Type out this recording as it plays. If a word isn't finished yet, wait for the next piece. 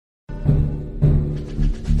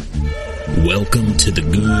Welcome to the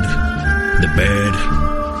good, the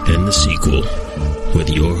bad, and the sequel with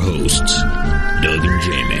your hosts, Doug and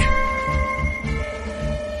Jamie.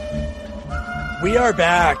 We are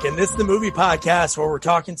back, and this is the movie podcast where we're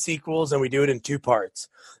talking sequels, and we do it in two parts.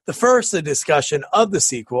 The first, a discussion of the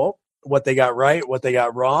sequel, what they got right, what they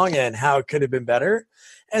got wrong, and how it could have been better.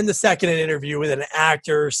 And the second, an interview with an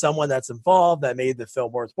actor, someone that's involved that made the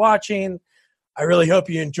film worth watching. I really hope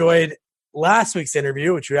you enjoyed last week's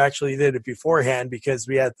interview, which we actually did it beforehand because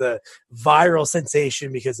we had the viral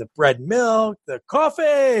sensation because of Bread and Milk, the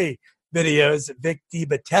coffee videos, Vic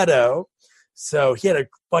DiBattista. So he had a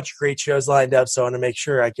bunch of great shows lined up, so I want to make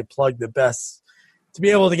sure I could plug the best to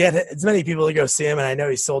be able to get as many people to go see him, and I know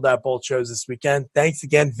he sold out both shows this weekend. Thanks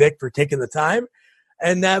again, Vic, for taking the time.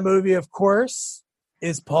 And that movie, of course,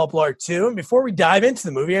 is Paul Blart 2. And before we dive into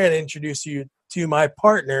the movie, I'm going to introduce you to my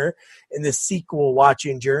partner in the sequel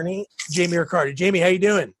watching journey, Jamie Riccardi. Jamie, how you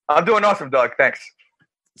doing? I'm doing awesome, Doug. Thanks.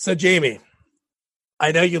 So, Jamie,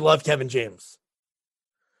 I know you love Kevin James.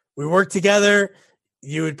 We worked together.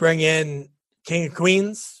 You would bring in King of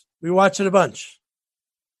Queens. We watched it a bunch.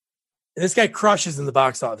 And this guy crushes in the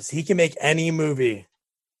box office. He can make any movie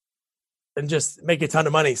and just make a ton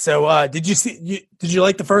of money. So, did you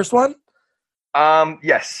like the first one?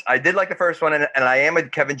 Yes, I did like the first one, and I am a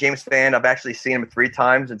Kevin James fan. I've actually seen him 3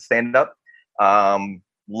 times in stand-up.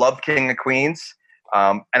 Love King of Queens.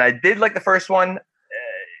 And I did like the first one.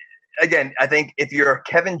 Again, I think if you're a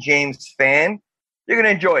Kevin James fan, you're going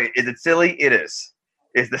to enjoy it. Is it silly? It is.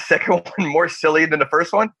 Is the second one more silly than the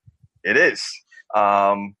first one? It is.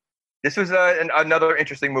 This was another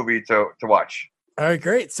interesting movie to watch. All right,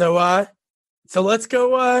 great. So let's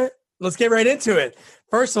go. Let's get right into it.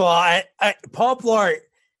 First of all, Paul Blart,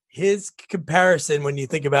 his comparison when you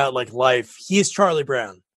think about like life, he's Charlie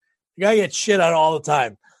Brown. The guy gets shit on all the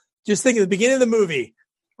time. Just think at the beginning of the movie,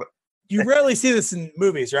 you rarely see this in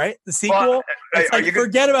movies, right? The sequel,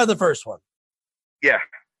 forget about the first one. Yeah.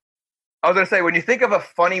 I was going to say, when you think of a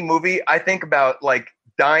funny movie, I think about like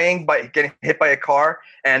dying by getting hit by a car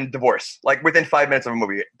and divorce, like within 5 minutes of a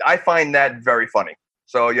movie. I find that very funny.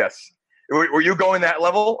 So, yes. Were you going that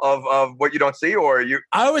level of what you don't see, or are you?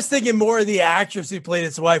 I was thinking more of the actress who played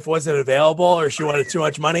his wife wasn't available, or she wanted too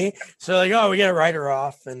much money. So like, oh, we got to write her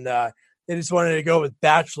off, and they just wanted to go with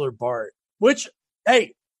Bachelor Bart. Which,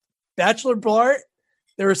 hey, Bachelor Bart,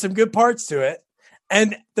 there were some good parts to it,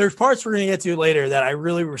 and there's parts we're going to get to later that I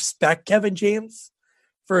really respect Kevin James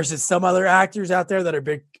versus some other actors out there that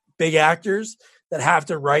are big actors that have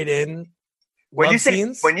to write in. When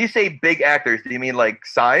you say big actors, do you mean like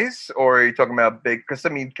size, or are you talking about big? Because I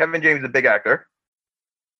mean, Kevin James is a big actor,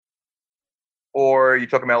 or are you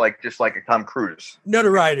talking about like just like a Tom Cruise?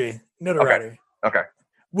 Notoriety. Okay.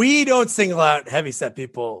 We don't single out heavyset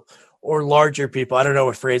people or larger people. I don't know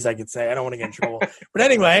what phrase I could say. I don't want to get in trouble. But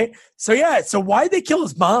anyway, so why did they kill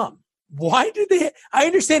his mom? Why did they? I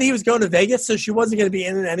understand he was going to Vegas, so she wasn't going to be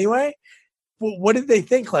in it anyway. But what did they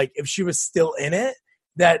think? Like if she was still in it,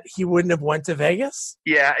 that he wouldn't have went to Vegas?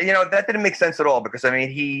 Yeah, that didn't make sense at all because, I mean,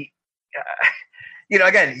 he,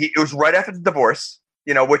 it was right after the divorce,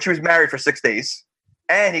 which he was married for 6 days,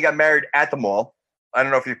 and he got married at the mall. I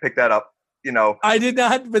don't know if you picked that up, I did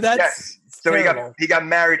not, but that's yes. So he got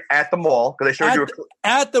married at the mall because they showed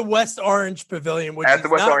at the West Orange Pavilion, which is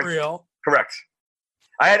not real. Correct.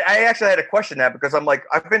 I actually had to question that because I'm like,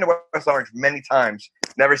 I've been to West Orange many times,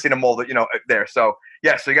 never seen a mall that, there. So,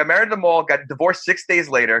 yeah, so he got married at the mall, got divorced 6 days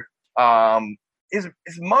later. His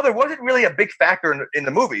mother wasn't really a big factor in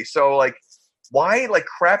the movie. So, like, why, like,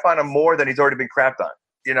 crap on him more than he's already been crapped on?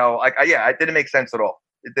 It didn't make sense at all.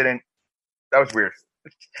 It didn't. That was weird.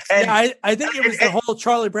 And yeah, I think it was the whole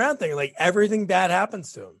Charlie Brown thing. Like, everything bad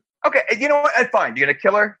happens to him. Okay, you know what? Fine. You're going to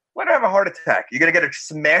kill her? Let her have a heart attack. You're going to get her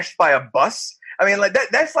smashed by a bus? I mean, like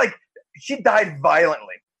that's like she died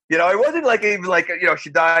violently. It wasn't like even like she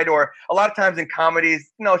died, or a lot of times in comedies,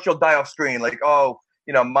 she'll die off screen, like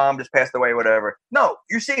mom just passed away, whatever. No,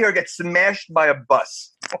 you see her get smashed by a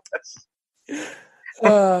bus.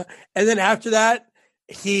 And then after that,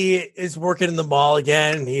 he is working in the mall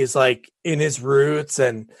again. And he's like in his roots,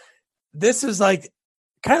 and this is like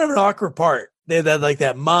kind of an awkward part. They had like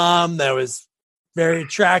that mom that was very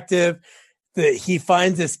attractive. That he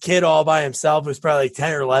finds this kid all by himself who's probably like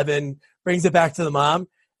 10 or 11, brings it back to the mom.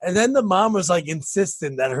 And then the mom was like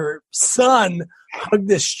insistent that her son hug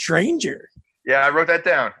this stranger. Yeah, I wrote that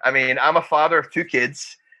down. I mean, I'm a father of 2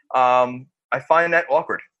 kids. I find that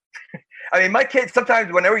awkward. I mean, my kids,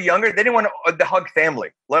 sometimes when they were younger, they didn't want to hug family,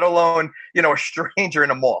 let alone, a stranger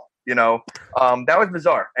in a mall. That was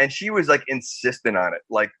bizarre. And she was like insistent on it,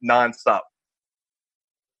 like nonstop.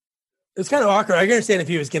 It's kind of awkward. I can understand if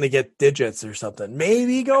he was going to get digits or something.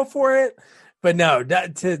 Maybe go for it, but no,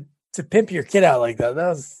 to pimp your kid out like that. That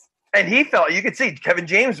was. And he felt, you could see Kevin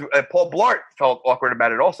James, Paul Blart felt awkward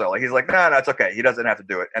about it also. Like, he's like, no, it's okay. He doesn't have to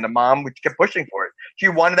do it. And the mom kept pushing for it. She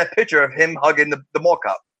wanted that picture of him hugging the mall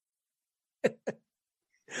cop.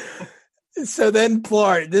 So then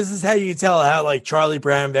Blart, this is how you tell how like Charlie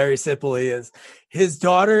Brown, very simple he is. His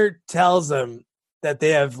daughter tells him that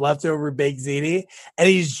they have leftover baked ziti, and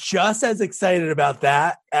he's just as excited about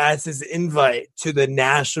that as his invite to the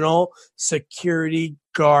National Security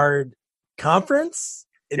Guard Conference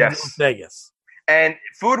in Las Vegas. And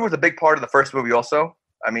food was a big part of the first movie also.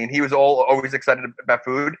 I mean, he was always excited about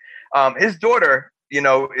food. His daughter,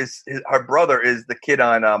 her brother is the kid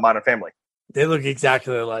on Modern Family. They look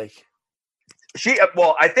exactly alike.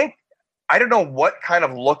 I don't know what kind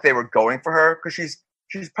of look they were going for her, because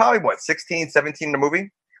she's probably, 16, 17 in the movie?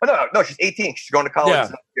 Oh, no, she's 18. She's going to college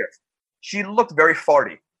next year. She looked very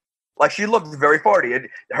farty. Like, she looked very farty.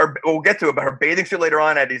 We'll get to it, but her bathing suit later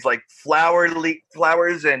on had these, like, flowers,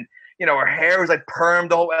 and, her hair was, like, permed.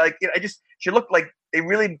 The whole, she looked like they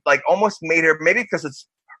really, like, almost made her, maybe because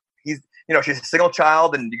she's a single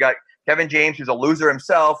child, and you got Kevin James, who's a loser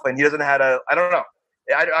himself, and he doesn't have I don't know.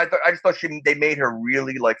 I just thought they made her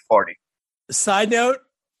really, like, farty. Side note,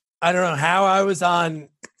 I don't know how I was on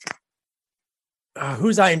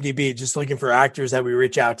who's IMDb, just looking for actors that we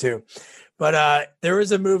reach out to. But there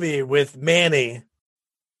was a movie with Manny,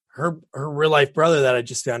 her real life brother, that I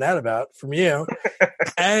just found out about from you.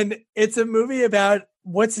 And it's a movie about,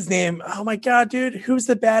 what's his name? Oh my God, dude. Who's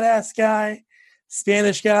the badass guy?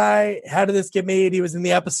 Spanish guy. How did this get made? He was in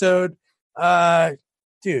the episode. Dude.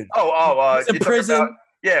 In prison.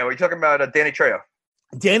 We're talking about Danny Trejo.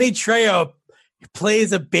 Danny Trejo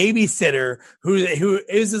plays a babysitter who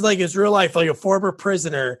is like his real life, like a former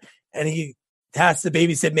prisoner, and he has to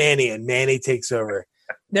babysit Manny, and Manny takes over.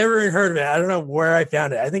 Never even heard of it. I don't know where I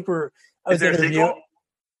found it. I think I was interviewing.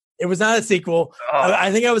 It was not a sequel.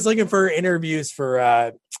 I think I was looking for interviews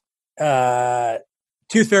for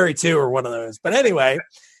Tooth Fairy 2 or one of those. But anyway,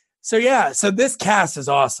 so this cast is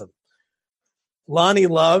awesome. Lonnie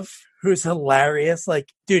Love, who's hilarious. Like,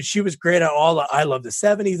 dude, she was great at I love the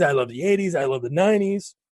 70s. I love the 80s. I love the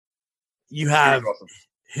 90s. You have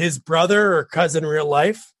his brother or cousin in real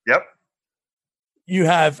life. Yep. You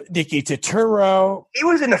have Nicky Turturro. He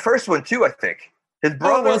was in the first one too, I think. His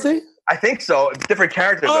brother. Oh, was he? I think so. Different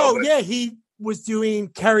character. He was doing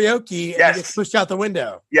karaoke and he gets pushed out the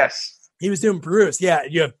window. Yes. He was doing Bruce. Yeah.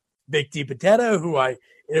 You have Big D Potato, who I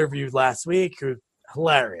interviewed last week, who's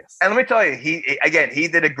hilarious. And let me tell you, he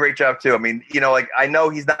did a great job too. I mean, I know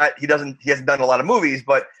he hasn't done a lot of movies,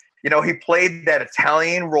 but he played that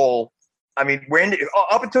Italian role. I mean,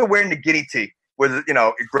 up until wearing the guinea tee was,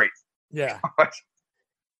 great. Yeah.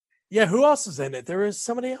 Yeah. Who else was in it? There was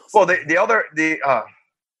somebody else. Well, there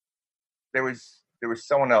was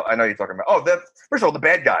someone else. I know you're talking about. First of all, the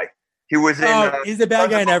bad guy. He was in. He's a bad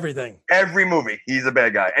guy in everything. Every movie, he's a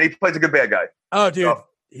bad guy, and he plays a good bad guy. Oh, dude.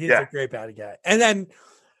 He's a great bad guy. And then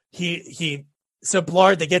so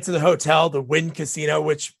Blart, they get to the hotel, the Wynn Casino,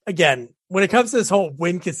 which, again, when it comes to this whole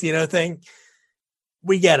Wynn Casino thing,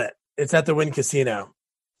 we get it. It's at the Wynn Casino.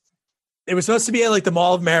 It was supposed to be at like the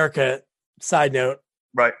Mall of America, side note.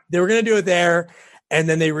 Right. They were going to do it there. And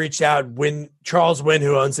then they reached out. Charles Wynn,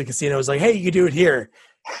 who owns the casino, was like, hey, you could do it here.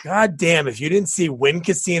 God damn, if you didn't see Wynn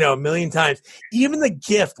Casino a million times, even the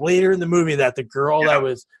gift later in the movie that the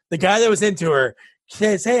guy that was into her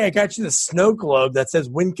says, hey, I got you the snow globe that says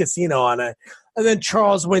Wynn Casino on it. And then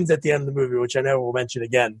Charles wins at the end of the movie, which I know we'll mention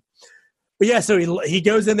again. But yeah, so he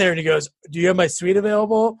goes in there and he goes, do you have my suite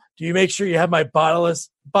available? Do you make sure you have my bottomless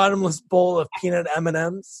bowl of peanut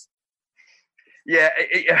M&Ms? Yeah.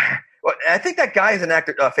 Well, I think that guy is an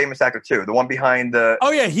actor, famous actor too. The one behind the. Oh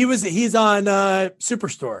yeah, he's on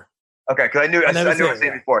Superstore. Okay, because I knew I've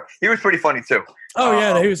seen him before. He was pretty funny too. Oh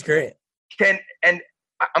yeah, he was great. And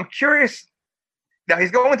I'm curious. Now he's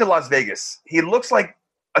going to Las Vegas. He looks like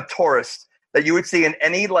a tourist that you would see in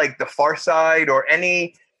any like The Far Side or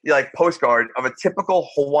any like postcard of a typical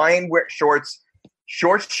Hawaiian wear shorts,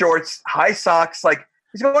 high socks. Like,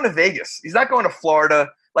 he's going to Vegas. He's not going to Florida.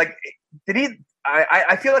 Like, did he?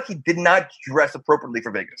 I feel like he did not dress appropriately for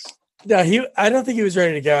Vegas. No, I don't think he was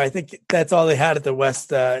ready to go. I think that's all they had at the West.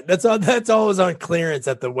 That's all was on clearance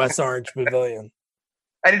at the West Orange Pavilion.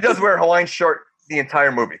 And he does wear a Hawaiian shirt the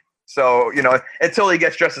entire movie. So, until he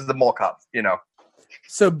gets dressed as the mall cop,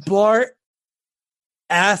 So Blart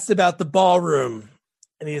asked about the ballroom,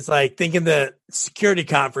 and he's like thinking the security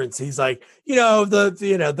conference. He's like,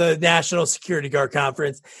 the National Security Guard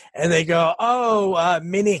Conference. And they go,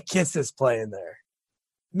 Minnie Kiss is playing there.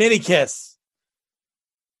 Mini kiss.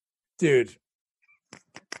 Dude,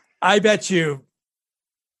 I bet you.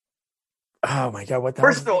 Oh my God! What the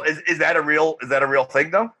First of hell? all, is that a real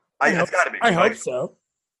thing though? It's got to be. I hope right? so.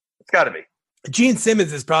 It's got to be. Gene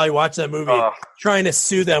Simmons is probably watching that movie, trying to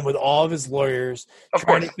sue them with all of his lawyers,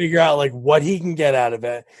 trying to figure out like what he can get out of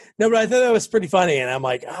it. No, but I thought that was pretty funny, and I'm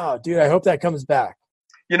like, oh, dude, I hope that comes back.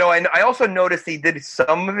 You know, and I also noticed he did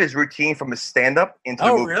some of his routine from his stand-up into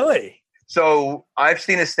the movie. Oh, really? So I've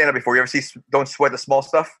seen his stand-up before. You ever see Don't Sweat the Small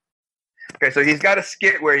Stuff? Okay, so he's got a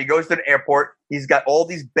skit where he goes to the airport. He's got all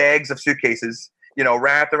these bags of suitcases,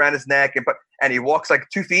 wrapped around his neck, and he walks like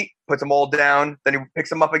 2 feet, puts them all down, then he picks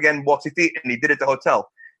them up again, walks 2 feet, and he did it at the hotel.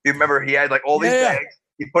 You remember he had like all these bags.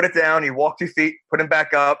 He put it down, he walked 2 feet, put them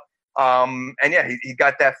back up, and he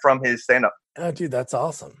got that from his stand-up. Oh, dude, that's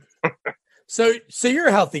awesome. So you're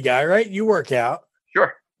a healthy guy, right? You work out.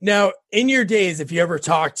 Sure. Now, in your days, if you ever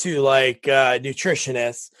talked to like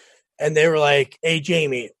nutritionists, and they were like, "Hey,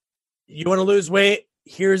 Jamie, you want to lose weight?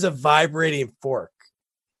 Here's a vibrating fork."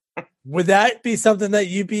 Would that be something that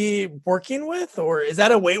you'd be working with, or is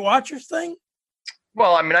that a Weight Watchers thing?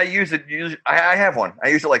 Well, I mean, I use it. I have one. I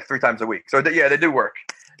use it like 3 times a week. So yeah, they do work.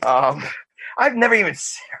 I've never even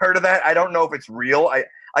heard of that. I don't know if it's real.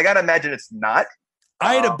 I gotta imagine it's not.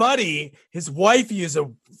 I had a buddy. His wife used a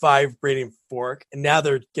vibrating fork, and now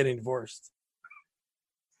they're getting divorced.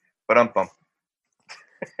 But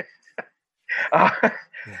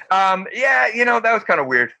yeah, that was kind of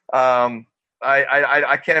weird.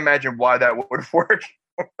 I can't imagine why that would work.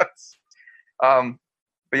 But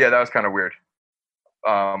yeah, that was kind of weird.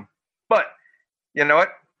 But you know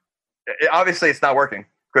what? Obviously, it's not working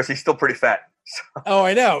because he's still pretty fat. So. Oh,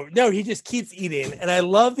 I know. No, he just keeps eating, and I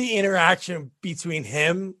love the interaction between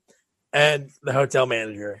him and the hotel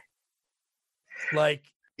manager. Like,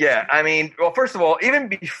 yeah, I mean, well, first of all, even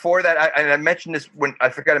before that, I mentioned this when I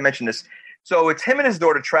forgot to mention this. So it's him and his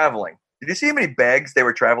daughter traveling. Did you see how many bags they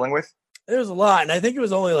were traveling with? There was a lot, and I think it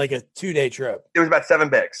was only like a 2-day trip. It was about 7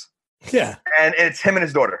 bags. Yeah. And it's him and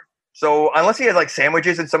his daughter. So unless he had like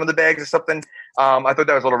sandwiches in some of the bags or something, I thought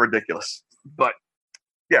that was a little ridiculous. But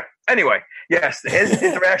yeah. Anyway, yes, his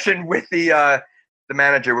interaction with the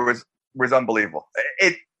manager was unbelievable.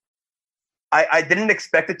 I didn't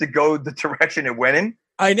expect it to go the direction it went in.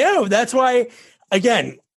 I know. That's why,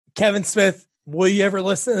 again, Kevin Smith, will you ever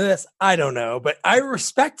listen to this? I don't know, but I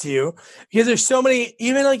respect you because there's so many,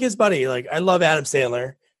 even like his buddy, like I love Adam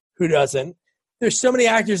Sandler. Who doesn't? There's so many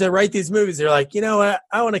actors that write these movies. They're like, you know what?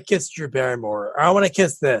 I want to kiss Drew Barrymore, or I want to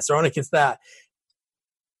kiss this, or I want to kiss that.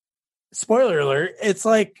 Spoiler alert. It's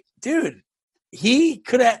like, dude, he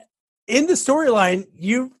could have, in the storyline,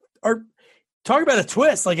 you are talking about a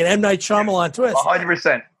twist, like an M. Night Shyamalan twist.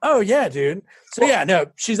 100%. Oh, yeah, dude. So, yeah, no,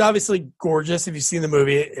 she's obviously gorgeous. If you've seen the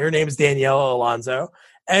movie, her name is Danielle Alonso.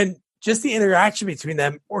 And just the interaction between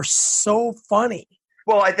them were so funny.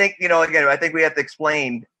 Well, I think, again, I think we have to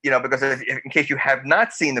explain, because if, in case you have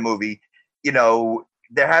not seen the movie,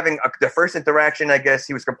 they're having their first interaction. I guess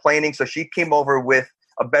he was complaining. So she came over with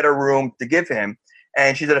a better room to give him.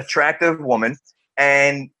 And she's an attractive woman.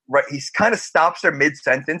 And he kind of stops her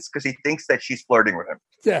mid-sentence because he thinks that she's flirting with him.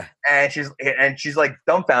 Yeah. And she's like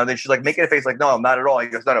dumbfounded. She's like making a face like, no, I'm not at all. He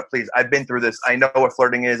goes, no, please. I've been through this. I know what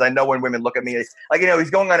flirting is. I know when women look at me. Like, he's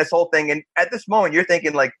going on this whole thing. And at this moment, you're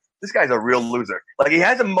thinking like, this guy's a real loser. Like he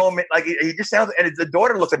has a moment, like he just sounds, and the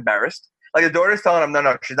daughter looks embarrassed. Like the daughter's telling him,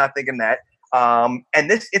 no, she's not thinking that.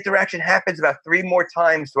 And this interaction happens about 3 more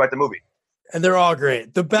times throughout the movie. And they're all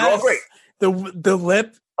great. The best, they're all great. The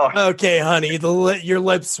lip. Oh. Okay, honey, your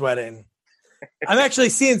lip's sweating. I'm actually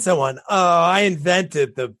seeing someone. Oh, I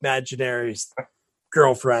invented the imaginary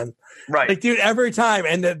girlfriend. Right. Like, dude, every time.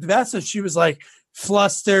 And the best is she was like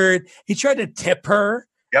flustered. He tried to tip her.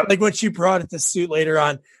 Yep. Like when she brought it to suit later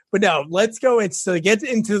on. But no, let's go in. So they get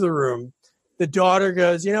into the room. The daughter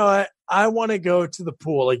goes, you know what? I want to go to the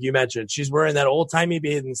pool, like you mentioned. She's wearing that old-timey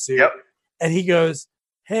bathing suit. Yep. And he goes,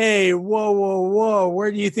 hey, whoa.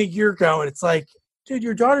 Where do you think you're going? It's like, dude,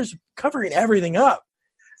 your daughter's covering everything up.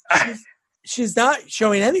 She's not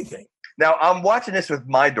showing anything. Now, I'm watching this with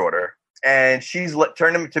my daughter, and she's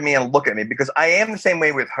turning to me and look at me because I am the same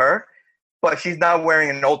way with her, but she's not wearing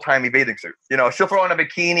an old-timey bathing suit. She'll throw on a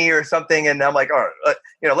bikini or something, and I'm like, all right,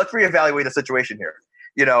 let's reevaluate the situation here.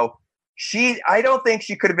 I don't think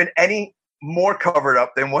she could have been any more covered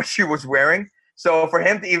up than what she was wearing. So for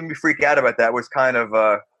him to even be freaked out about that was kind of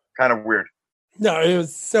weird. No, it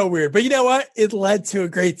was so weird. But you know what? It led to a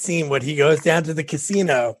great scene when he goes down to the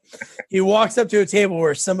casino. He walks up to a table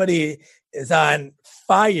where somebody is on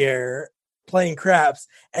fire playing craps,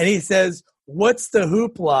 and he says, what's the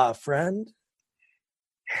hoopla, friend?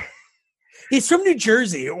 He's from New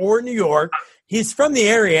Jersey or New York. He's from the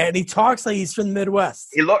area, and he talks like he's from the Midwest.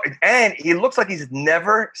 He looks like he's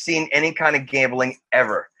never seen any kind of gambling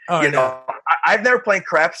ever. Oh, you know, I've never played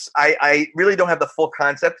craps. I really don't have the full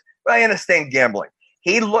concept, but I understand gambling.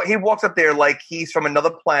 He walks up there like he's from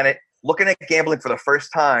another planet, looking at gambling for the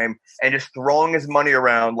first time and just throwing his money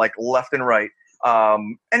around like left and right.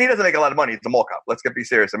 And he doesn't make a lot of money. He's a mall cop. Let's be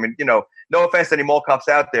serious. I mean, you know, no offense to any mall cops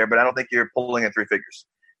out there, but I don't think you're pulling in 3 figures,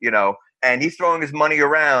 you know, and he's throwing his money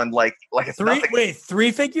around like it's nothing. Wait,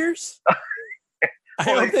 3 figures? I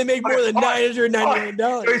hope they make more than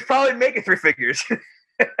 $999. So he's probably making 3 figures.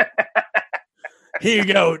 Here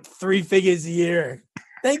you go. 3 figures a year.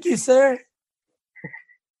 Thank you, sir.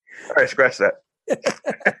 All right, scratch that.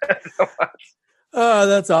 Oh,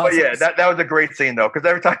 that's awesome. But yeah, that was a great scene though, because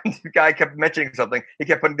every time the guy kept mentioning something, he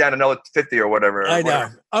kept putting down another 50 or whatever. I know.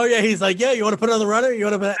 Whatever. Oh yeah, he's like, yeah, you want to put it on the runner? You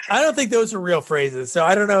want to bet? I don't think those are real phrases, so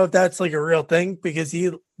I don't know if that's like a real thing because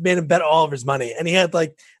he made him bet all of his money, and he had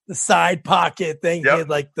like the side pocket thing. Yep. He had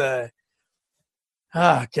like the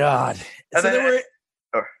oh god. And then,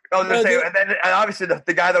 and then obviously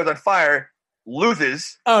the guy that was on fire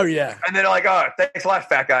loses. Oh yeah. And then they're like, oh, thanks a lot,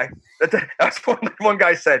 fat guy. That's what one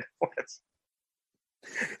guy said.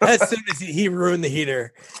 As soon as he ruined the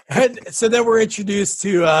heater. And so then we're introduced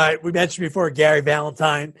to, we mentioned before, Gary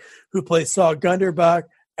Valentine, who plays Saul Gunderbuck.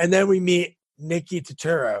 And then we meet Nikki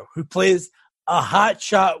Turturro, who plays a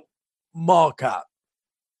hotshot mall cop.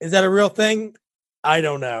 Is that a real thing? I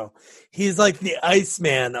don't know. He's like the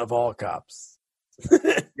Iceman of all cops.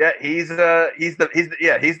 Yeah, he's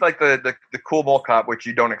like the cool mall cop, which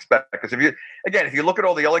you don't expect. Because if you look at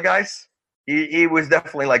all the other guys, he was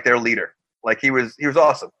definitely like their leader. Like he was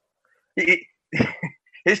awesome.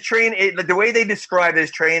 His the way they described his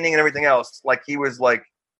training and everything else, like he was the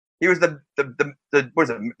what is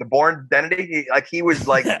it, the born identity? He was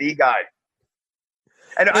like the guy.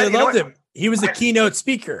 And I loved him. He was the keynote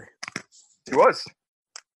speaker. He was.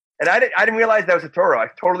 And I didn't realize that was a Turturro.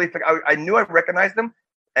 I knew I recognized him,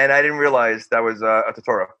 and I didn't realize that was a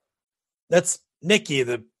Turturro. That's Nicky,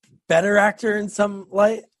 the better actor in some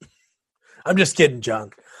light. I'm just kidding,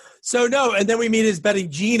 John. So no, and then we meet his buddy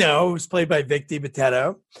Gino, who's played by Vic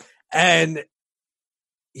DiBattista. And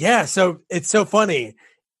yeah, so it's so funny.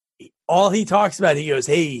 All he talks about, he goes,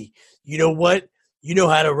 hey, you know what? You know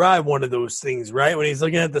how to ride one of those things, right? When he's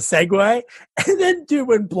looking at the Segway. And then, dude,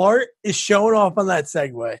 when Blart is showing off on that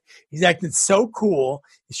Segway, he's acting so cool.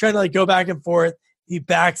 He's trying to like go back and forth. He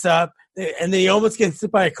backs up, and then he almost gets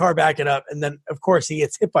hit by a car backing up. And then, of course, he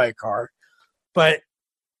gets hit by a car. But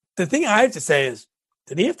the thing I have to say is,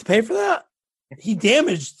 did he have to pay for that? He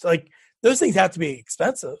damaged, like, those things have to be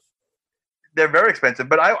expensive. They're very expensive.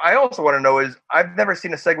 But I also want to know is, I've never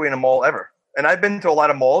seen a Segway in a mall ever. And I've been to a lot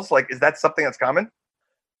of malls. Like, is that something that's common?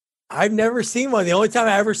 I've never seen one. The only time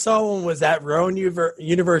I ever saw one was at Rowan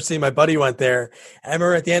University. My buddy went there. I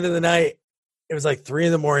remember at the end of the night, it was like 3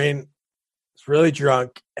 a.m. I was really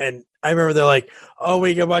drunk. And I remember they're like, oh,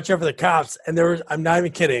 we got to watch out for the cops. And I'm not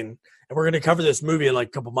even kidding. And we're going to cover this movie in like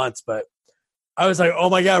a couple months. But I was like, oh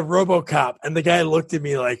my God, RoboCop. And the guy looked at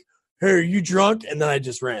me like, hey, are you drunk? And then I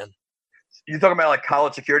just ran. You're talking about like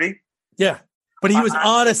college security? Yeah. But he was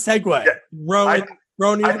on a Segway. Yeah.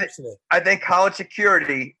 Rowan University. I think college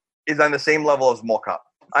security is on the same level as mall cop.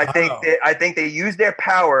 I think they use their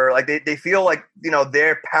power. Like they feel like, you know,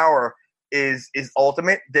 their power is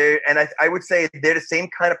ultimate. I would say they're the same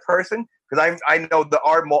kind of person, because I know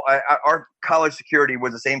our college security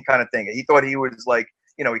was the same kind of thing. He thought he was like,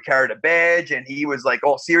 you know, he carried a badge and he was like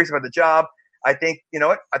all serious about the job. I think, you know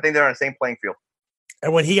what? I think they're on the same playing field.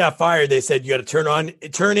 And when he got fired, they said, you got to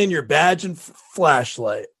turn in your badge and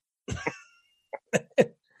flashlight.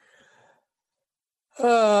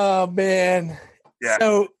 Oh, man.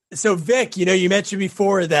 Yeah. So Vic, you know, you mentioned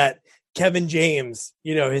before that Kevin James,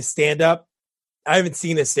 you know, his stand-up. I haven't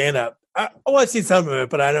seen his stand-up. I've seen some of it,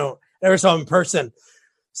 but I never saw him in person.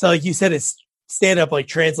 So like you said, his stand-up like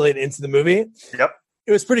translated into the movie. Yep.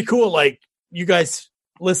 It was pretty cool. Like you guys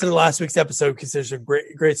listen to last week's episode because there's some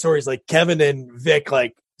great stories. Like Kevin and Vic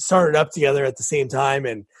like started up together at the same time,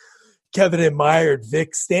 and Kevin admired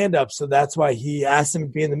Vic's stand-up, so that's why he asked him to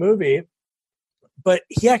be in the movie. But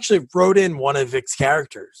he actually wrote in one of Vic's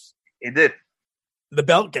characters. He did. The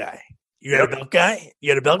belt guy. You got a belt guy?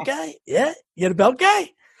 You got a belt guy? Yeah, you got a belt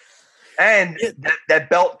guy? And that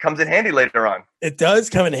belt comes in handy later on. It does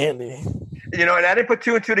come in handy. You know, and I didn't put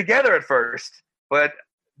 2 and 2 together at first, but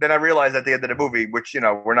then I realized at the end of the movie, which, you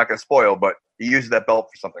know, we're not going to spoil, but he used that belt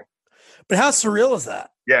for something. But how surreal is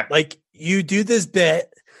that? Yeah. Like, you do this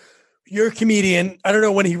bit, you're a comedian. I don't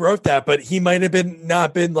know when he wrote that, but he might have been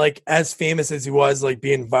not been like as famous as he was, like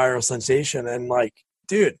being viral sensation. And like,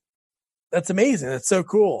 dude, that's amazing. That's so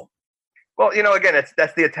cool. Well, again,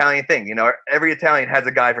 that's the Italian thing. Every Italian has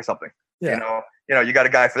a guy for something. Yeah. You got a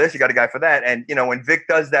guy for this, you got a guy for that. And, when Vic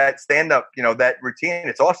does that stand up, that routine,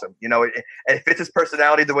 it's awesome. It fits his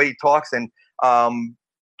personality, the way he talks. And I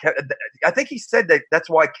think he said that's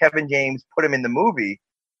why Kevin James put him in the movie,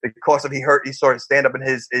 because he saw his stand up in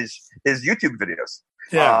his YouTube videos.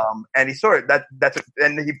 Yeah. And he saw it.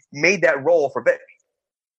 And he made that role for Vic.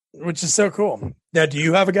 Which is so cool. Now, do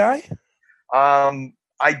you have a guy?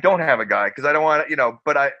 I don't have a guy because I don't want to,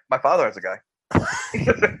 but my father has a guy.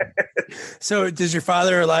 So does your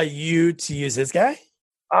father allow you to use his guy?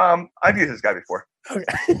 I've used his guy before.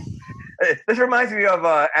 Okay. This reminds me of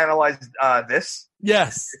Analyze This.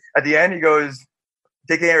 Yes. At the end, he goes,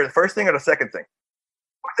 take the answer, the first thing or the second thing?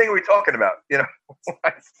 What thing are we talking about?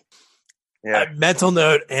 Yeah. Mental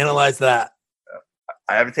note, analyze that.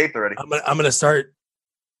 I have it taped already. I'm gonna start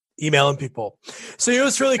emailing people. So it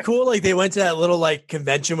was really cool. Like they went to that little like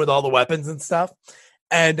convention with all the weapons and stuff.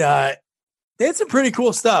 And they had some pretty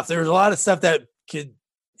cool stuff. There was a lot of stuff that could,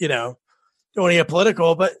 don't want to get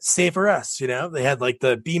political, but safe for us. They had like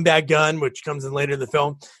the beanbag gun, which comes in later in the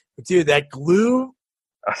film. But dude, that glue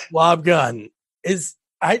lob gun is,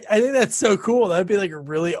 I think that's so cool. That'd be like a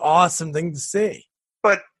really awesome thing to see.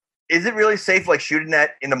 But is it really safe, like shooting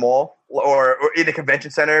that in the mall or in a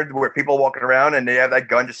convention center where people are walking around and they have that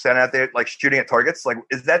gun just sitting out there, like shooting at targets? Like,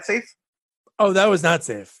 is that safe? Oh, that was not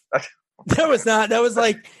safe. That was not. That was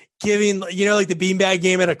like giving, like the beanbag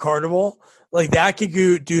game at a carnival. Like that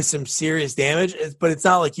could do some serious damage, but it's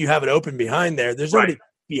not like you have it open behind there. There's nobody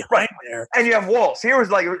behind there, and you have walls. Here was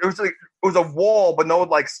it was a wall, but no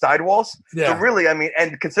like side walls. Yeah. So really, I mean,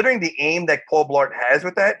 and considering the aim that Paul Blart has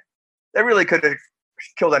with that really could have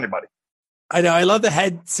killed anybody. I know. I love the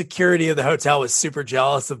head security of the hotel was super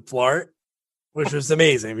jealous of Blart, which was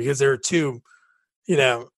amazing because there were two,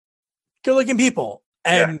 good-looking people,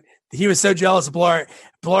 and he was so jealous of Blart.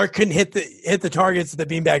 Blart couldn't hit the targets with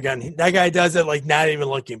the beanbag gun. That guy does it like not even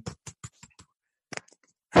looking.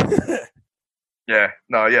 Yeah.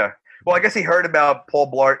 No. Yeah. Well, I guess he heard about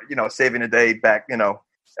Paul Blart, saving the day back,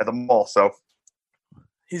 at the mall. So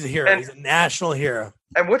he's a hero. He's a national hero.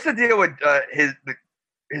 And what's the deal with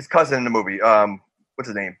his cousin in the movie? What's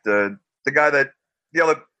his name? The guy the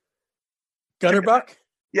other Gutterbuck?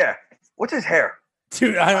 Yeah. What's his hair?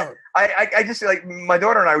 Dude, I don't. I just like my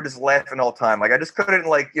daughter and I were just laughing all the time. Like I just couldn't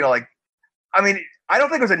I mean, I don't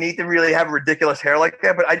think it was a need to really have ridiculous hair like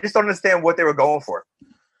that, but I just don't understand what they were going for.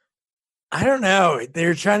 I don't know. They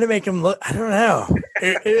were trying to make him look. I don't know.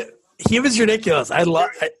 He was ridiculous.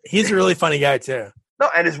 He's a really funny guy too. No,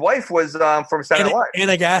 and his wife was from Saturday Night Live.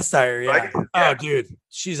 Anna Gasteyer, yeah. Right? Oh, dude,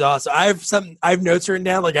 she's awesome. I have notes written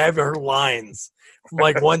down. Like I have her lines from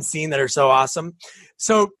like one scene that are so awesome.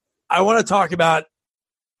 So I want to talk about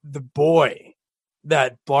the boy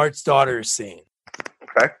that Bart's daughter is seeing.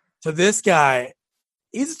 Okay. So this guy,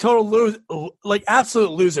 he's a total loser, like absolute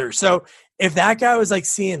loser. So if that guy was like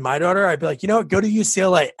seeing my daughter, I'd be like, go to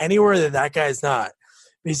UCLA, anywhere that guy's not.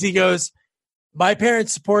 Because he goes, my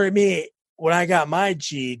parents supported me when I got my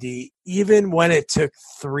GED, even when it took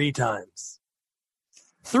 3 times.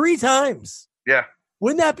 3 times. Yeah.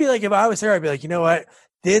 Wouldn't that be like if I was there, I'd be like, you know what?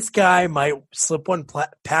 This guy might slip one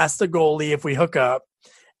past the goalie if we hook up.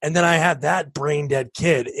 And then I have that brain dead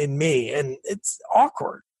kid in me. And it's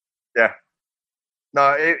awkward. Yeah.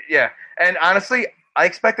 No, yeah. And honestly, I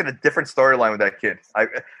expected a different storyline with that kid.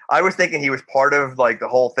 I was thinking he was part of like the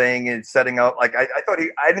whole thing and setting up. Like I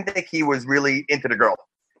I didn't think he was really into the girl,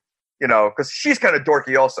 because she's kind of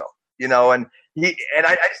dorky also, and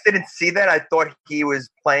I just didn't see that. I thought he was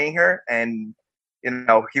playing her and, he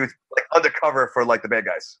was like undercover for like the bad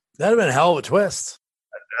guys. That'd have been a hell of a twist.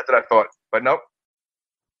 That's what I thought, but nope.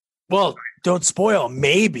 Well, don't spoil.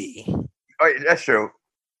 Maybe. Oh, that's true.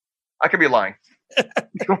 I could be lying.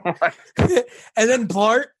 And then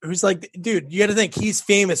Blart, who's like, dude, you got to think he's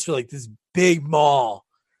famous for like this big mall.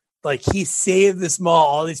 Like he saved this mall.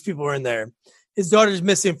 All these people were in there. His daughter's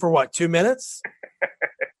missing for what, 2 minutes?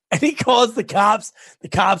 And he calls the cops. The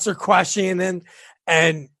cops are questioning him,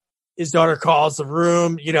 and his daughter calls the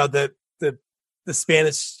room. The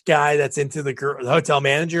Spanish guy that's into the hotel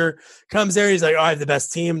manager comes there. He's like, I have the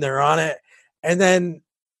best team. They're on it. And then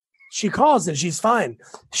she calls and she's fine.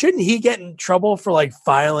 Shouldn't he get in trouble for like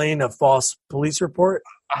filing a false police report?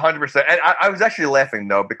 100%. And I was actually laughing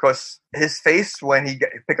though, because his face when he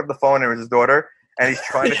picked up the phone and it was his daughter and he's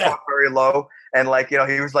trying to talk very low. And like, he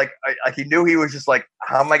was like he knew he was just like,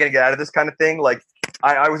 how am I going to get out of this kind of thing? Like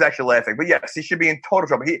I was actually laughing. But yes, he should be in total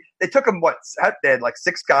trouble. They took him, they had like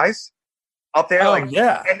 6 guys up there. Oh,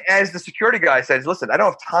 yeah. And as the security guy says, listen, I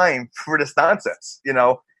don't have time for this nonsense.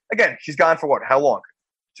 Again, she's gone for what? How long?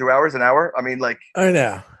 2 hours, an hour? I mean, like. I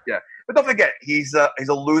know. Yeah. But don't forget, he's a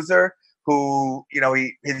loser who,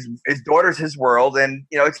 his daughter's his world. And,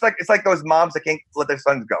 it's like those moms that can't let their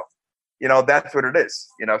sons go. That's what it is.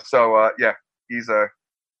 So, yeah, he's a.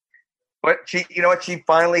 But she, she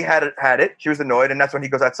finally had it. She was annoyed, and that's when he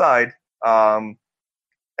goes outside, and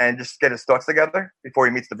just get his thoughts together before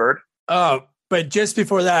he meets the bird. Oh, but just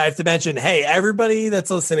before that, I have to mention, hey, everybody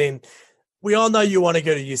that's listening, we all know you want to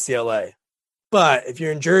go to UCLA, but if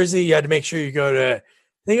you're in Jersey, you had to make sure you go to. I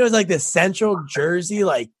think it was like the Central Jersey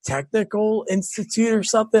Technical Institute or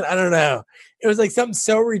something. I don't know. It was like something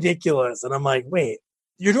so ridiculous, and I'm like, wait,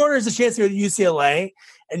 your daughter has a chance to go to UCLA,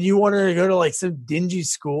 and you want her to go to like some dingy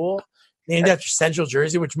school named after Central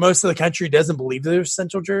Jersey, which most of the country doesn't believe there's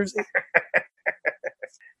Central Jersey.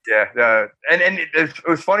 Yeah, and it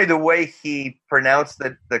was funny the way he pronounced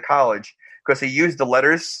the college because he used the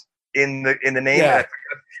letters in the name. Yeah.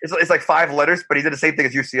 It's like 5 letters, but he did the same thing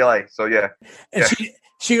as UCLA. So yeah. And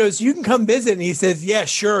she goes, "You can come visit," and he says, "Yeah,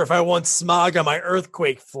 sure, if I want smog on my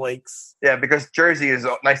earthquake flakes." Yeah, because Jersey is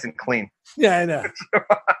nice and clean. Yeah, I know.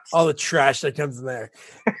 All the trash that comes in there.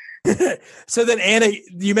 So then Anna,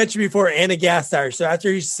 you mentioned before Anna Gasteyer. So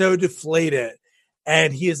after he's so deflated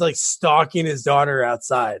and he is like stalking his daughter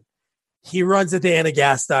outside, he runs into Anna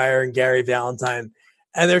Gasteyer and Gary Valentine,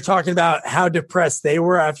 and they're talking about how depressed they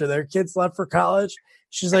were after their kids left for college.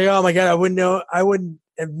 She's like, "Oh my God, I wouldn't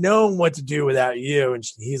have known what to do without you." And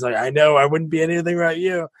he's like, "I know, I wouldn't be anything without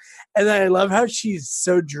you." And then I love how she's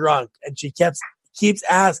so drunk and she keeps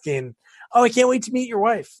asking, "Oh, I can't wait to meet your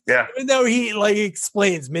wife." Yeah. Even though he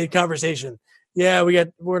explains mid-conversation, "Yeah,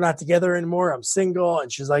 we're not together anymore. I'm single."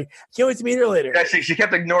 And she's like, "Can't wait to meet her later." Yeah, she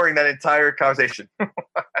kept ignoring that entire conversation.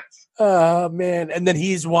 Oh, man. And then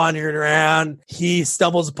he's wandering around. He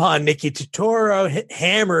stumbles upon Nikki Totoro,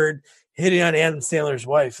 hammered, hitting on Adam Sandler's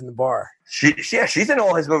wife in the bar. She's in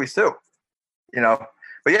all his movies too.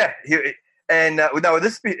 But yeah,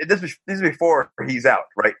 this is before he's out,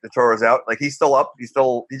 right? The Toro's out. Like he's still up. He's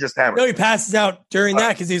just hammered. No, he passes out during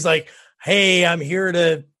that because he's like, "Hey, I'm here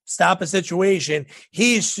to stop a situation."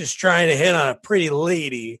 He's just trying to hit on a pretty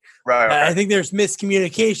lady. Right. Okay. I think there's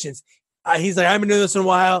miscommunications. He's like, "I've been doing this in a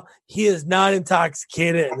while." He is not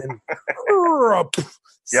intoxicated, and then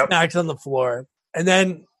smacks on the floor. And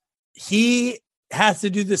then he has to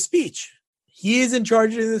do the speech. He is in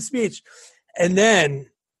charge of doing the speech. And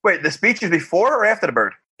then... Wait, the speech is before or after the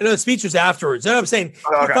bird? No, the speech was afterwards. You know what I'm saying?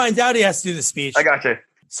 Okay. He finds out he has to do the speech. I got you.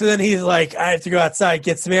 So then he's like, "I have to go outside,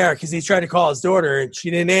 get some air," because he's trying to call his daughter, and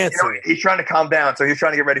she didn't answer. He's trying to calm down, so he's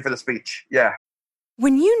trying to get ready for the speech. Yeah.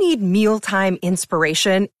 When you need mealtime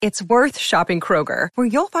inspiration, it's worth shopping Kroger, where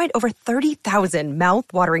you'll find over 30,000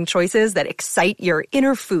 mouth-watering choices that excite your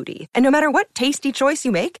inner foodie. And no matter what tasty choice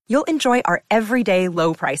you make, you'll enjoy our everyday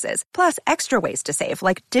low prices, plus extra ways to save,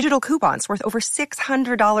 like digital coupons worth over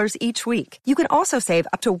 $600 each week. You can also save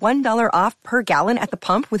up to $1 off per gallon at the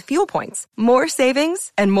pump with fuel points. More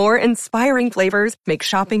savings and more inspiring flavors make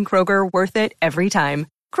shopping Kroger worth it every time.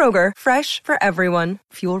 Kroger, fresh for everyone.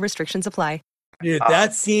 Fuel restrictions apply. Dude,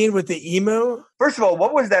 that scene with the emo. First of all,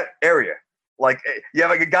 what was that area? Like, you have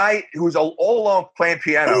like a guy who's all alone playing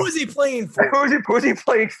piano. Who was he playing for? Who was he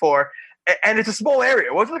playing for? And it's a small area.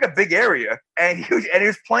 It wasn't like a big area. And he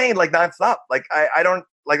was playing like nonstop. Like, I don't,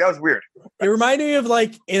 like, that was weird. It reminded me of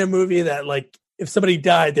like in a movie that like if somebody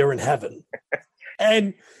died, they were in heaven.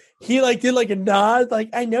 And he like did like a nod, like,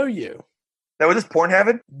 "I know you." Now, was this porn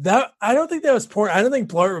heaven? I don't think that was porn. I don't think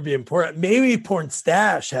Blart would be in porn. Maybe porn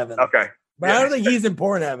stash heaven. Okay. But yeah. I don't think he's in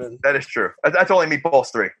porn heaven. That is true. That's only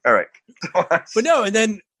Meatballs 3. All right. But no, and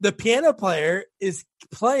then the piano player is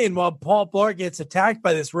playing while Paul Blart gets attacked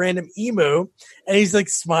by this random emu, and he's like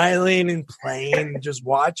smiling and playing and just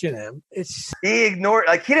watching him. He ignored,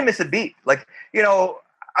 like, he didn't miss a beat. Like,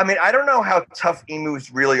 I mean, I don't know how tough emus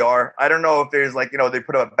really are. I don't know if there's like, they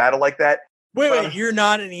put up a battle like that. Wait, you're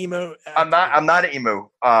not an emu? I'm not an emu.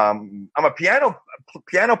 I'm a piano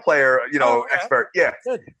player, expert. Yeah.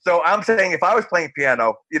 Good. So I'm saying if I was playing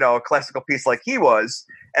piano, a classical piece like he was,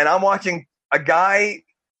 and I'm watching a guy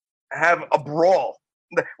have a brawl.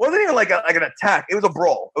 It wasn't even like an attack. It was a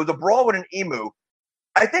brawl. It was a brawl with an emu.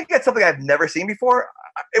 I think that's something I've never seen before.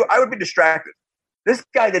 I would be distracted. This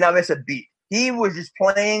guy did not miss a beat. He was just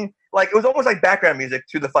playing, like, it was almost like background music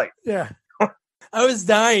to the fight. Yeah. I was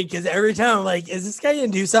dying because every time I'm like, is this guy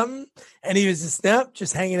going to do something? And he was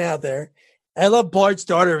just hanging out there. I love Blart's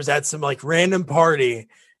daughter was at some like random party,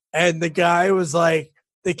 and the guy was like,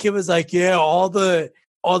 the kid was like, yeah, all the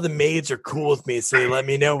maids are cool with me, so they let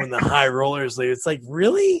me know when the high rollers leave. It's like,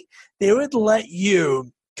 really? They would let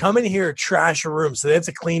you come in here, trash a room, so they have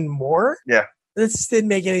to clean more? Yeah. This just didn't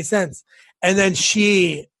make any sense. And then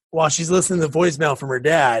she, while she's listening to the voicemail from her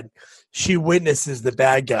dad, she witnesses the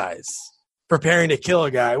bad guys preparing to kill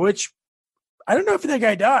a guy, which I don't know if that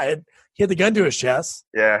guy died. He had the gun to his chest.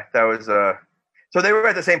 Yeah, that was so they were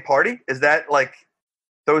at the same party? Is that like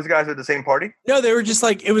those guys were at the same party? No, they were just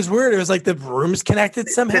like, it was weird. It was like the rooms connected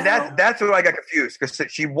somehow. That's where I got confused, because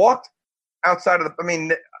she walked outside of the, I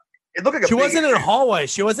mean, it looked like she wasn't in a hallway.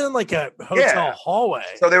 She wasn't in like a hotel hallway.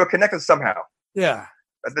 So they were connected somehow. Yeah.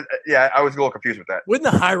 Yeah, I was a little confused with that. Wouldn't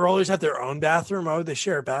the high rollers have their own bathroom? Why would they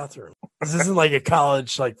share a bathroom? This isn't like a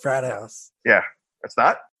college like frat house. Yeah, it's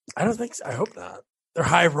not? I don't think so. I hope not. They're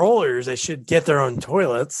high rollers. They should get their own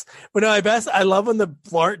toilets. But no, I love when the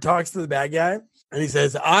Blart talks to the bad guy and he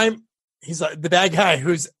says, he's like the bad guy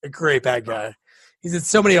who's a great bad guy. He did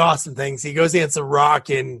so many awesome things. He goes against The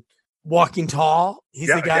Rock in Walking Tall. He's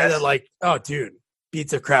the guy that like, oh dude,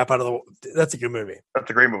 beats the crap out of that's a good movie.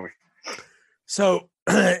 That's a great movie. So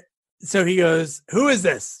he goes, who is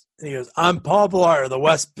this? And he goes, I'm Paul Blart of the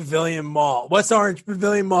West Orange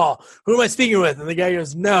Pavilion Mall. Who am I speaking with? And the guy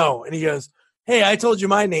goes, no. And he goes, hey, I told you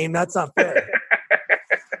my name. That's not fair.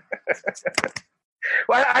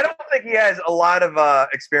 Well, I don't think he has a lot of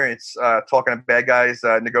experience talking to bad guys,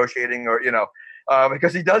 negotiating, or,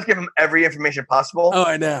 because he does give him every information possible. Oh,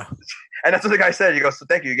 I know. And that's what the guy said. He goes, so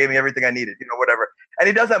thank you. You gave me everything I needed, whatever. And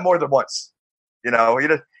he does that more than once.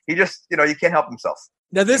 He just, you can't help himself.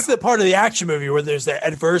 Now, this is the part of the action movie where there's the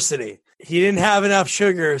adversity. He didn't have enough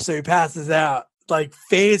sugar, so he passes out. Like,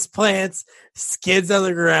 face plants, skids on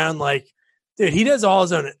the ground. Like, dude, he does all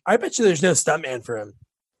his own. I bet you there's no stuntman for him.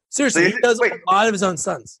 Seriously, he does a lot of his own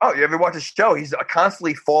stunts. Oh, you ever watch his show? He's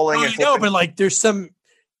constantly falling. Oh, I know, but like, there's some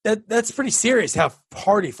that's pretty serious how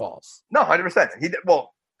hard he falls. No, 100%.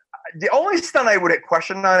 The only stunt I would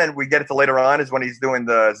question on, and we get it to later on, is when he's doing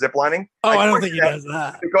the zip lining. Oh, I don't think he does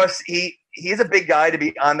that because he is a big guy to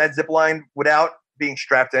be on that zip line without being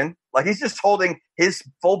strapped in. Like, he's just holding his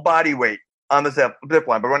full body weight on the zip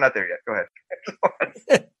line, but we're not there yet. Go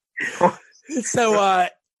ahead.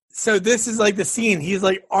 So this is like the scene. He's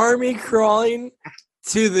like army crawling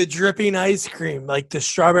to the dripping ice cream, like the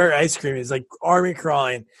strawberry ice cream. He's like army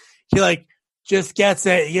crawling. He like just gets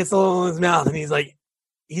it. He gets a little in his mouth, and he's like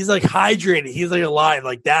hydrated. He's like alive.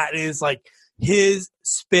 Like, that is like his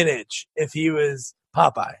spinach if he was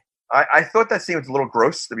Popeye. I thought that scene was a little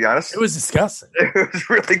gross, to be honest. It was disgusting. It was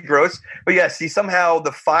really gross. But yes, somehow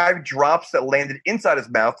the 5 drops that landed inside his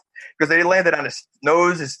mouth, because they landed on his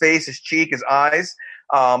nose, his face, his cheek, his eyes.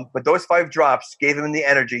 But those 5 drops gave him the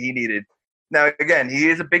energy he needed. Now, again, he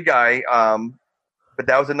is a big guy, but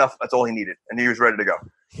that was enough. That's all he needed. And he was ready to go.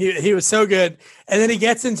 He was so good. And then he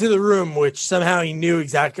gets into the room, which somehow he knew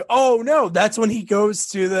exactly. Oh, no, that's when he goes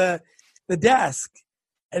to the desk.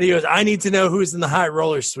 And he goes, I need to know who's in the high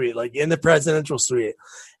roller suite, like in the presidential suite.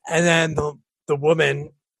 And then the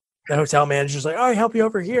woman, the hotel manager's like, oh, I'll help you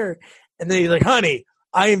over here. And then he's like, honey,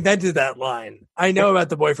 I invented that line. I know about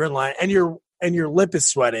the boyfriend line. And your lip is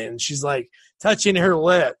sweating. And she's like touching her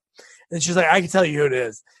lip. And she's like, I can tell you who it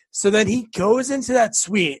is. So then he goes into that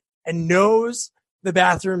suite and knows the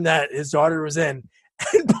bathroom that his daughter was in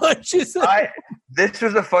and punches her. This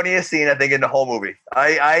was the funniest scene, I think, in the whole movie.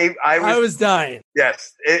 I was dying.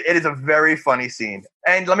 Yes, it is a very funny scene.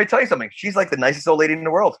 And let me tell you something. She's like the nicest old lady in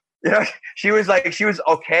the world. She was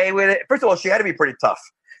okay with it. First of all, she had to be pretty tough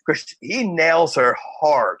because he nails her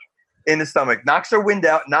hard in the stomach, knocks her wind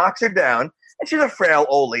out, knocks her down, and she's a frail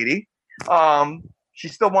old lady. She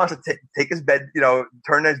still wants to take his bed,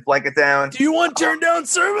 turn his blanket down. Do you want turn down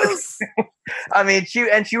service? I mean,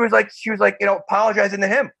 she was like, apologizing to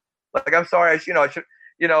him. Like, I'm sorry,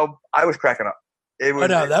 I was cracking up.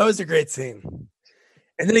 That was a great scene.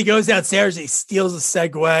 And then he goes downstairs, he steals a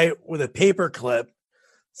Segway with a paper clip.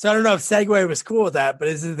 So I don't know if Segway was cool with that, but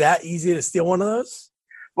is it that easy to steal one of those?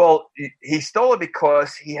 Well, he stole it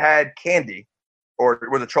because he had candy, or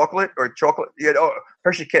was it chocolate? He had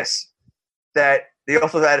Hershey Kiss that they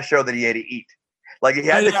also had to show that he had to eat. Like, he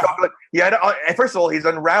had the chocolate. He had and first of all, he's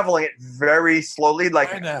unraveling it very slowly.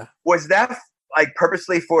 Like, was that like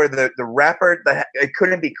purposely for the wrapper that it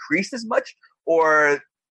couldn't be creased as much, or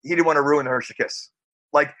he didn't want to ruin the Hershey Kiss?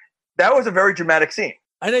 Like, that was a very dramatic scene.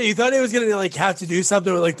 I know you thought he was going to like have to do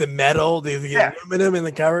something with like the metal, the aluminum in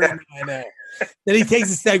the cover. Yeah. I know. Then he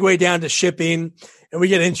takes the Segway down to shipping, and we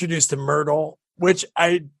get introduced to Myrtle, which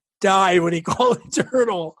I die when he called it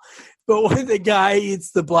Turtle. But when the guy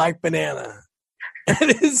eats the black banana,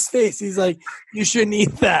 And his face, he's like, you shouldn't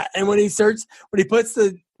eat that. And when he puts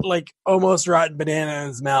the like almost rotten banana in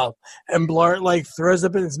his mouth, and Blart like throws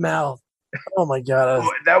up in his mouth. Oh my god,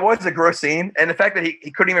 that was a gross scene, and the fact that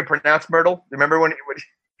he couldn't even pronounce Myrtle. Remember when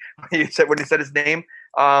he said his name?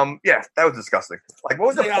 Yeah, that was disgusting. Like, what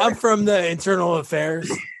was like, I'm from the internal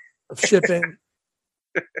affairs of shipping.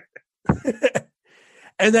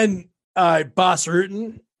 And then Boss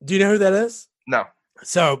Rutan. Do you know who that is? No.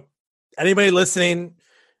 So anybody listening,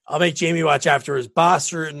 I'll make Jamie watch afterwards. Boss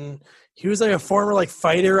Rutan. He was like a former like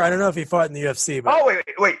fighter. I don't know if he fought in the UFC. But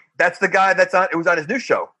wait. That's the guy it was on his new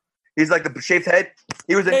show. He's like the shaved head.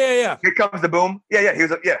 He was in yeah. Here Comes the Boom. Yeah. He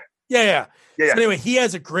was Yeah. So anyway, he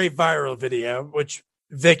has a great viral video, which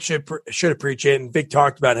Vic should appreciate, and Vic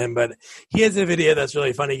talked about him, but he has a video that's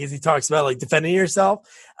really funny because he talks about like defending yourself,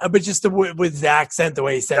 but just with his accent, the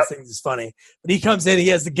way he says things is funny. But he comes in, he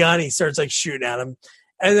has the gun, he starts like shooting at him,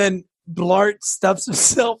 and then Blart stuffs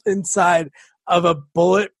himself inside of a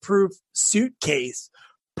bulletproof suitcase,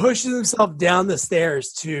 pushes himself down the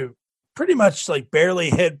stairs to pretty much like barely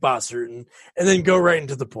hit Boss Rutan, and then go right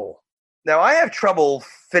into the pool. Now, I have trouble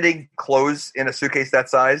fitting clothes in a suitcase that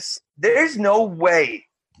size. There's no way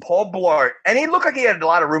Paul Blart, and he looked like he had a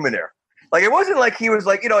lot of room in there. Like, it wasn't like he was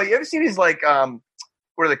like, you ever see these like, what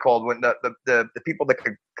are they called? When the people, the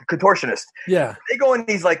contortionists. Yeah. They go in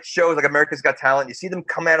these like shows like America's Got Talent. You see them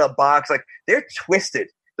come out of a box. Like, they're twisted.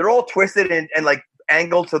 They're all twisted and like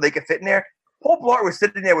angled so they can fit in there. Paul Blart was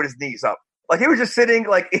sitting there with his knees up. Like, he was just sitting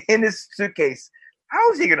like in his suitcase.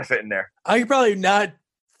 How is he going to fit in there? I could probably not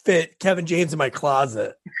fit Kevin James in my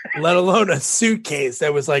closet, let alone a suitcase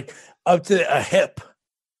that was like up to a hip.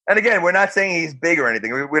 And again, we're not saying he's big or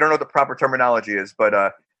anything. We don't know what the proper terminology is,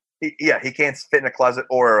 but he can't fit in a closet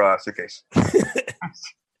or a suitcase.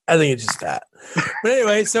 I think it's just that. But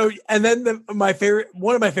anyway, so and then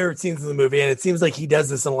one of my favorite scenes in the movie, and it seems like he does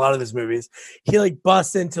this in a lot of his movies. He like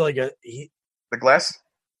busts into like the glass.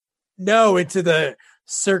 No, into the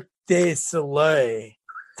Cirque du Soleil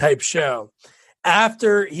type show.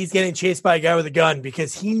 After he's getting chased by a guy with a gun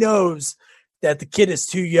because he knows that the kid is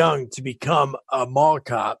too young to become a mall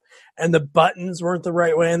cop and the buttons weren't the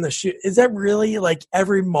right way in the shoe. Is that really like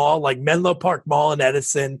every mall, like Menlo Park Mall in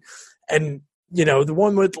Edison and, the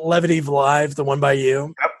one with Levity Live, the one by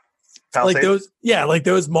you? Yep. Like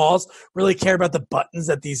those malls really care about the buttons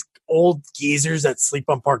that these old geezers that sleep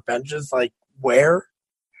on park benches like wear?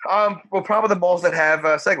 Well, probably the malls that have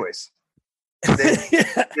segways.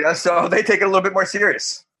 So they take it a little bit more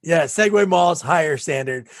serious. Yeah, Segway Mall's higher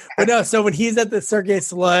standard. But no, so when he's at the Cirque du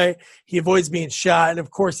Soleil, he avoids being shot, and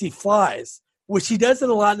of course he flies, which he does it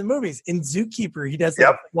a lot in the movies. In Zookeeper, he does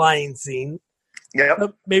a flying scene. Yeah,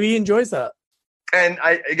 so maybe he enjoys that. And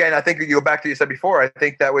I think you go back to what you said before. I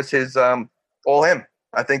think that was his all him.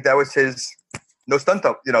 I think that was his no stunt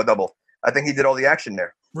double. I think he did all the action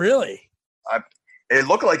there. Really? It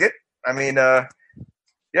looked like it. I mean,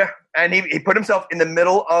 yeah, and he put himself in the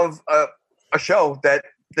middle of a show that,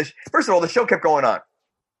 first of all, the show kept going on.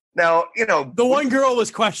 Now, the one girl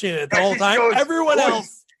was questioning it the whole time. Everyone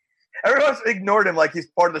else ignored him like he's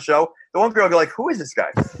part of the show. The one girl go like, "Who is this guy?"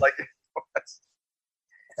 Like,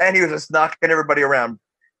 and he was just knocking everybody around.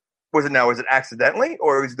 Was it accidentally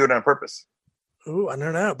or was he doing it on purpose? Ooh, I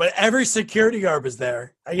don't know. But every security guard was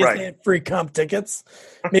there. I guess they had free comp tickets.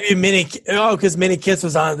 Maybe because Mini Kiss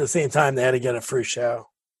was on at the same time. They had to get a free show.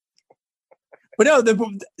 But no,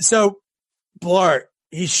 so Blart,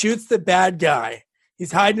 he shoots the bad guy.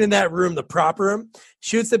 He's hiding in that room, the prop room.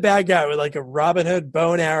 Shoots the bad guy with like a Robin Hood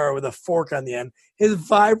bow and arrow with a fork on the end. His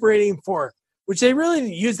vibrating fork, which they really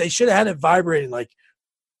didn't use. They should have had it vibrating like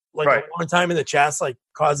a long time in the chest, like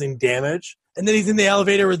causing damage. And then he's in the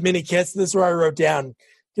elevator with Mini Kiss. This is where I wrote down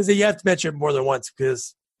because you have to mention it more than once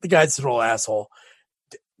because the guy's a total asshole.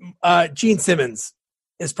 Gene Simmons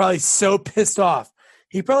is probably so pissed off.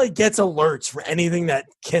 He probably gets alerts for anything that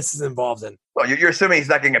Kiss is involved in. Well, you're assuming he's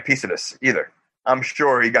not getting a piece of this either. I'm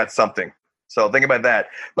sure he got something. So think about that.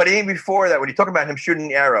 But even before that, when you talk about him shooting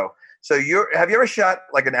the arrow, so have you ever shot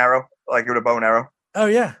like an arrow, like with a bow and arrow? Oh,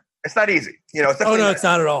 yeah. It's not easy. It's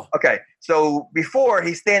not at all. Okay. So before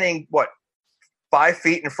he's standing, 5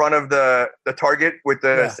 feet in front of the target with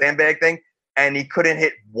the sandbag thing, and he couldn't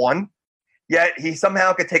hit one. Yet he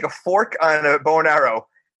somehow could take a fork on a bow and arrow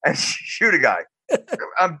and shoot a guy.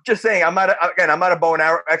 I'm just saying, I'm not a bow and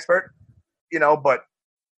arrow expert, but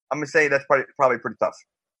I'm going to say that's probably pretty tough.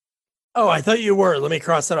 Oh, I thought you were. Let me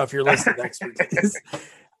cross that off your list of expertise.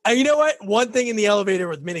 You know what? One thing in the elevator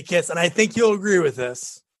with Mini Kiss, and I think you'll agree with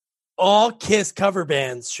this, all Kiss cover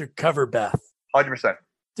bands should cover Beth. 100%.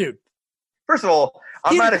 Dude. First of all,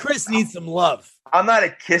 Chris needs some love. I'm not a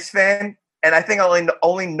Kiss fan, and I think I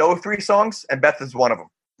only know 3 songs, and Beth is one of them.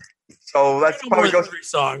 So that's probably more than 3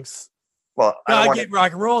 songs. Well, I Gave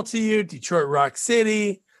Rock and Roll to You, Detroit Rock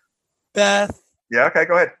City, Beth. Yeah, okay,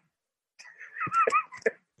 go ahead.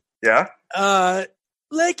 Yeah.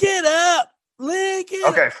 Lick it up.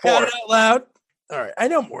 Okay, 4. Shout it out loud. All right, I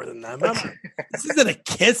know more than that. This isn't a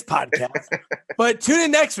Kiss podcast. But tune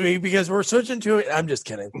in next week because we're switching to it. I'm just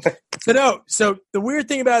kidding. So the weird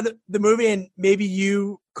thing about the movie, and maybe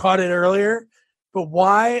you caught it earlier, but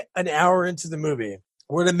why an hour into the movie?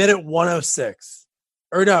 We're at minute 106.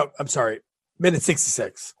 Or no, I'm sorry, minute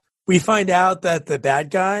 66. We find out that the bad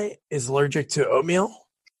guy is allergic to oatmeal.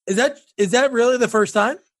 Is that really the first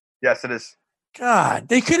time? Yes, it is. God,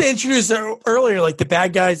 they could have introduced it earlier. Like the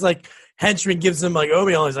bad guy's like henchman gives him like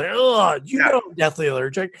oatmeal. And he's like, oh, know, I'm deathly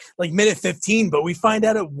allergic. Like minute 15, but we find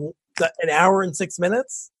out an hour and 6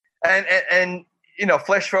 minutes. And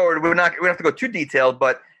flash forward. We don't have to go too detailed,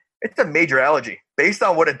 but it's a major allergy based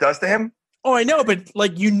on what it does to him. Oh, I know, but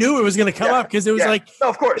like you knew it was going to come up because it was like, no,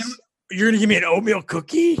 of course, you're going to give me an oatmeal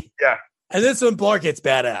cookie. Yeah. And this is when Blart gets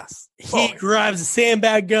badass. He grabs a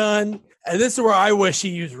sandbag gun, and this is where I wish he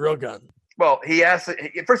used real gun. Well,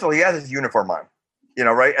 first of all, he has his uniform on,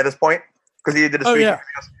 right at this point because he did his street.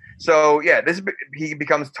 So he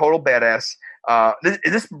becomes total badass. Is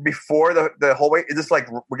this before the hallway? Is this like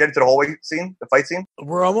we're getting to the hallway scene, the fight scene?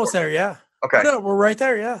 We're almost there, yeah. Okay. No, we're right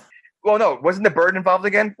there, yeah. Well, no, wasn't the bird involved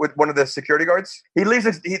again with one of the security guards? He leaves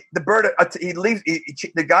the bird. He leaves.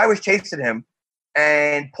 The guy was chasing him,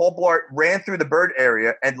 and Paul Blart ran through the bird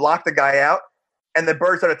area and locked the guy out. And the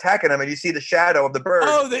bird started attacking him, and you see the shadow of the bird.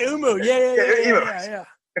 Oh, the Umu. Yeah.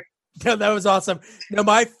 No, that was awesome. No,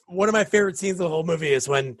 one of my favorite scenes of the whole movie is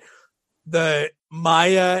when the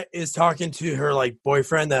Maya is talking to her like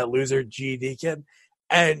boyfriend, that loser GED kid,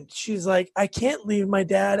 and she's like, "I can't leave my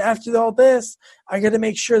dad after all this. I got to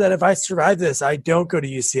make sure that if I survive this, I don't go to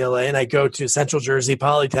UCLA and I go to Central Jersey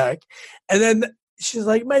Polytech." And then she's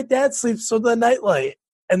like, "My dad sleeps with the nightlight,"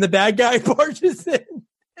 and the bad guy barges in,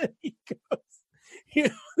 and he goes. He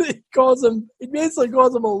basically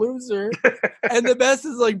calls him a loser. And the best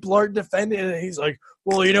is like Blart defending it. And he's like,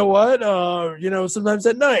 well, you know what? Sometimes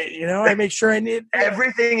at night, I make sure I need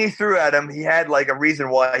everything he threw at him. He had like a reason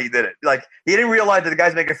why he did it. Like he didn't realize that the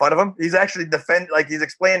guy's making fun of him. He's actually he's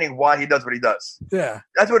explaining why he does what he does. Yeah.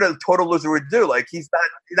 That's what a total loser would do. Like he's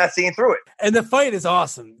not seeing through it. And the fight is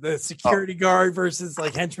awesome. The security guard versus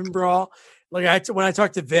like henchman brawl. Like when I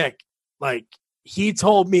talked to Vic, like he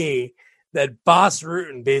told me that Boss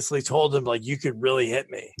Rutan basically told him, like, you could really hit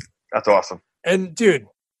me. That's awesome. And, dude,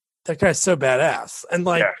 that guy's so badass. And,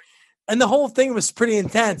 and the whole thing was pretty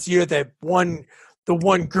intense. The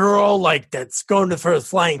one girl, like, that's going for a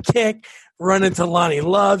flying kick, run into Lonnie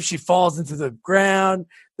Love. She falls into the ground.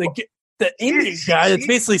 The Indian guy that's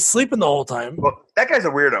basically sleeping the whole time. Well, that guy's a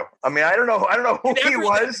weirdo. I mean, I don't know who he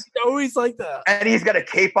was. He's always like that. And he's got a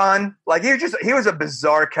cape on. Like, he was a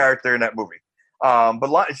bizarre character in that movie.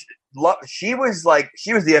 But she was the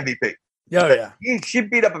MVP. Oh, yeah. She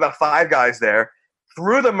beat up about 5 guys there,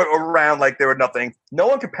 threw them around like they were nothing. No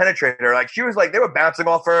one could penetrate her. Like she was like they were bouncing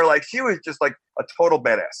off her. Like she was just like a total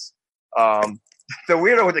badass. The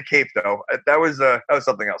weirdo with the cape though, that was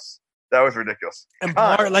something else. That was ridiculous. And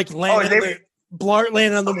Blart Blart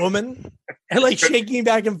landed on the woman and like shaking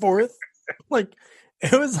back and forth. Like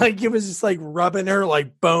it was just like rubbing her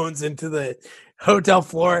like bones into the hotel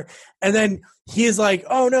floor. And then he's like,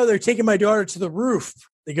 oh no, they're taking my daughter to the roof.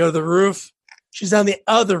 They go to the roof. She's on the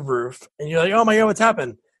other roof. And you're like, oh my God, what's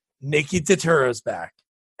happened? Nikki Turturro's back.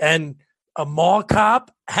 And a mall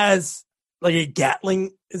cop has like a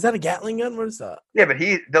Gatling. Is that a Gatling gun? What is that? Yeah, but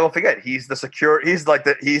don't forget, he's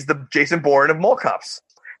the Jason Bourne of mall cops.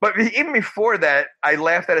 But even before that, I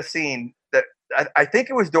laughed at a scene that I think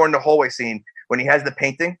it was during the hallway scene when he has the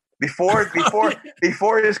painting. Before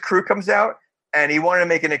his crew comes out and he wanted to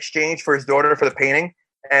make an exchange for his daughter for the painting,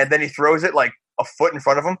 and then he throws it like a foot in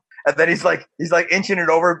front of him, and then he's like inching it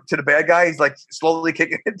over to the bad guy. He's like slowly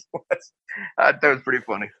kicking it. That was pretty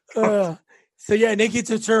funny. So yeah, Nikki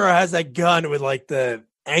Turturro has that gun with like the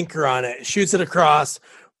anchor on it, shoots it across.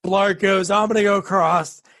 Blart goes, I'm gonna go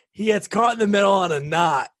across. He gets caught in the middle on a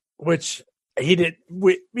knot, which he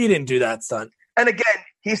didn't do that stunt. And again,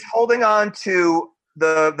 he's holding on to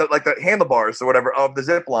the handlebars or whatever of the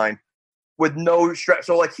zip line with no strap.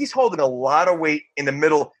 So like he's holding a lot of weight in the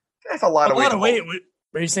middle. That's a lot of weight.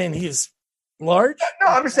 Are you saying he's large? No,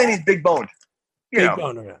 I'm just saying he's big boned. Big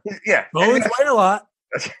boned. Okay. Yeah. Bones weigh a lot.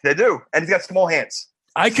 They do. And he's got small hands.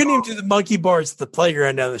 I couldn't even do the monkey bars at the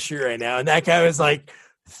playground down the street right now. And that guy was like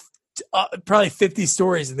probably 50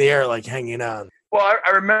 stories in the air, like hanging on. Well,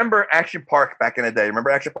 I remember Action Park back in the day. Remember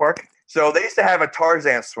Action Park? So they used to have a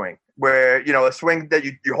Tarzan swing where, a swing that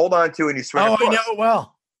you hold on to and you swing across. I know it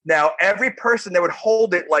well. Now, every person that would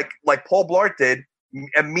hold it like Paul Blart did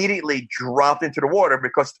immediately dropped into the water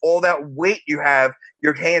because all that weight you have,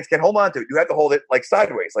 your hands can hold on to it. You have to hold it like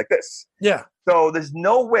sideways, like this. Yeah. So there's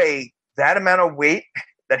no way that amount of weight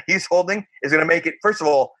that he's holding is going to make it. First of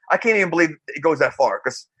all, I can't even believe it goes that far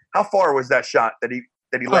because how far was that shot that he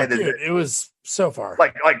landed? Dude, it was so far.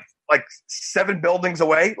 Like 7 buildings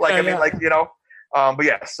away. But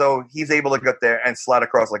yeah, so he's able to get there and slide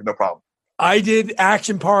across like no problem. I did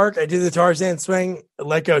Action Park. I did the Tarzan swing. I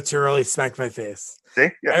let go too early, smacked my face. See?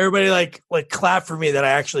 Yeah. Everybody like clapped for me that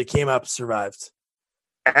I actually came up, survived.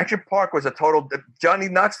 Action Park was a total. Johnny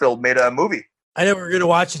Knoxville made a movie. I know we were going to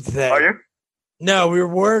watch it today. Are you? No, we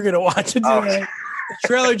were going to watch it today. The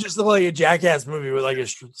trailer just looked like a Jackass movie with like a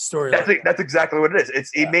story. That's exactly what it is.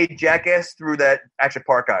 He made Jackass through that Action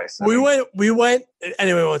Park guys. We went.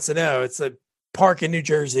 Anyone wants to know? It's a park in New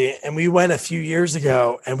Jersey, and we went a few years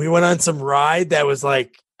ago, and we went on some ride that was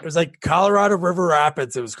like Colorado River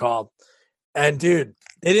Rapids. It was called, and dude,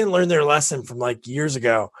 they didn't learn their lesson from like years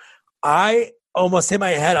ago. I almost hit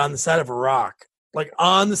my head on the side of a rock, like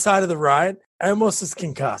on the side of the ride. I almost was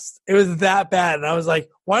concussed. It was that bad, and I was like,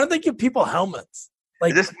 "Why don't they give people helmets?"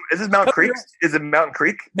 Like, is this Mountain Creek? Is it Mountain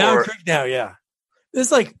Creek? Mountain Creek now, yeah. This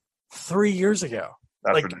is like 3 years ago.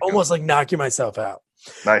 That's like ridiculous. Almost like knocking myself out.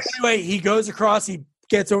 Nice. Anyway, he goes across, he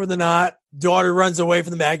gets over the knot, daughter runs away from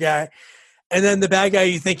the bad guy, and then the bad guy,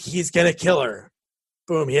 you think he's going to kill her.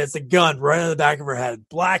 Boom, he has the gun right on the back of her head.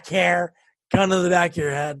 Black hair, gun on the back of your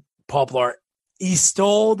head. Paul Blart. He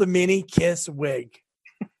stole the mini Kiss wig.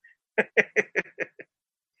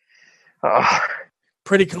 Oh.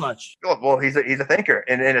 Pretty clutch. Well, he's a thinker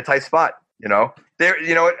in a tight spot, There,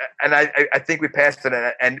 and I think we passed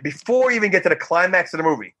it. And before we even get to the climax of the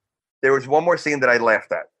movie, there was one more scene that I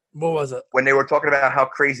laughed at. What was it? When they were talking about how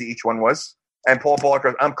crazy each one was, and Paul Blart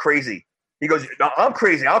goes, "I'm crazy." He goes, "No, I'm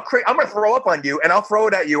crazy. I'm going to throw up on you, and I'll throw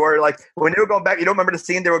it at you." Or like when they were going back, you don't remember the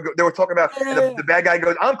scene they were talking about. And the bad guy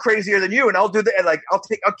goes, "I'm crazier than you, and I'll do that. And like I'll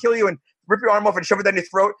kill you and rip your arm off and shove it down your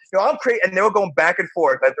throat." I'm crazy, and they were going back and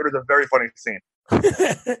forth. I thought it was a very funny scene.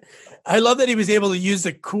 I love that he was able to use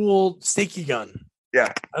the cool sticky gun.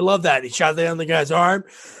 Yeah. I love that. He shot that on the guy's arm,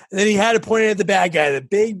 and then he had it pointed at the bad guy, the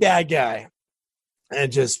big bad guy,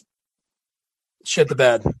 and just shit the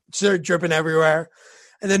bed. Started dripping everywhere.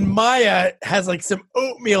 And then Maya has like some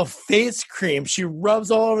oatmeal face cream. She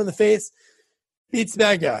rubs all over the face, beats the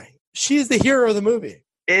bad guy. She's the hero of the movie.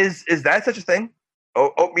 Is that such a thing?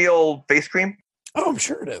 Oatmeal face cream? Oh, I'm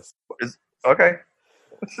sure it is. Okay.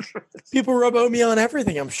 People rub oatmeal on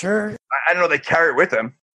everything, I'm sure. I don't know. They carry it with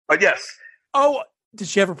them, but yes. Oh, did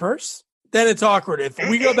she have a purse? Then it's awkward. If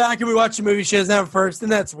we go back and we watch the movie, she doesn't have a purse, then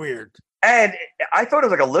that's weird. And I thought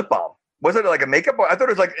it was like a lip balm. Was it like a makeup? I thought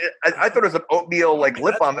it was an oatmeal like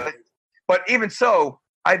lip balm. But even so,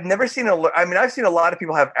 I've never seen I've seen a lot of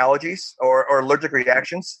people have allergies or allergic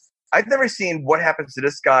reactions. I've never seen what happens to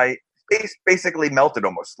this guy. Face basically melted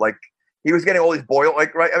almost. Like he was getting all these boils.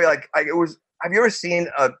 Like right. I mean, it was. Have you ever seen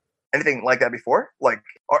anything like that before? Like,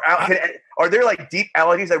 are there like deep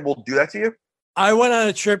allergies that will do that to you? I went on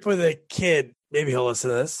a trip with a kid. Maybe he'll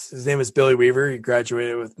listen to this. His name is Billy Weaver. He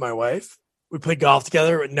graduated with my wife. We played golf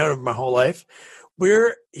together. Known him my whole life.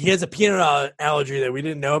 He has a peanut allergy that we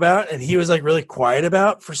didn't know about, and he was like really quiet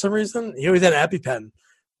about for some reason. He always had an EpiPen,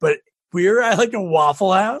 but we were at like a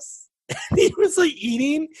Waffle House, and he was like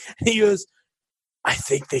eating, and he goes, "I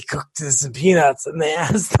think they cooked some peanuts," and they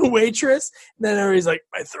asked the waitress, and then everybody's like,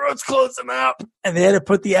 "My throat's closing up," and they had to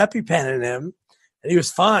put the EpiPen in him, and he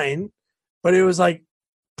was fine, but it was like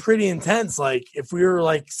pretty intense. Like if we were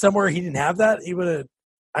like somewhere he didn't have that, he would have.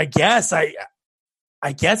 I guess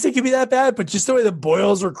it could be that bad, but just the way the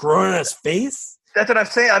boils were growing on his face. That's what I'm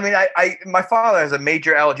saying. I mean, my father has a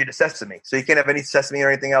major allergy to sesame, so he can't have any sesame or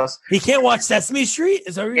anything else. He can't watch Sesame Street?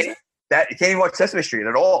 Is that what you're saying? He can't even watch Sesame Street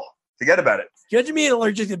at all. Forget about it. Can you imagine being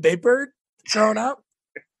allergic to Big Bird growing up?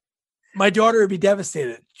 My daughter would be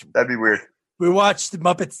devastated. That'd be weird. We watched The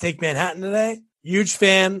Muppets Take Manhattan today. Huge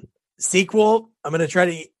fan. Sequel. I'm going to try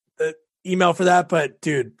to email for that, but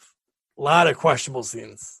dude, a lot of questionable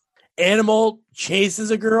scenes. Animal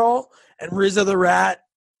chases a girl, and Rizzo the rat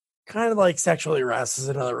kind of like sexually harasses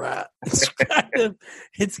another rat.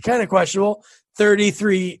 It's kind of questionable.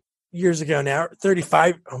 33 years ago now.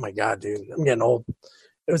 35. Oh my God, dude. I'm getting old.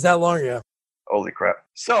 It was that long ago. Holy crap.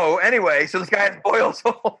 So anyway, this guy has boils.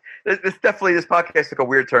 This podcast took a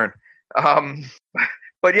weird turn.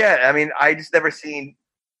 But yeah, I mean, I just never seen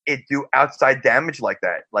it do outside damage like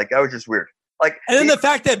that. Like that was just weird. Like, and then the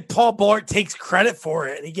fact that Paul Blart takes credit for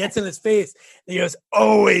it and he gets in his face and he goes,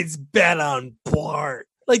 always bet on Blart.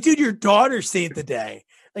 Like, dude, your daughter saved the day.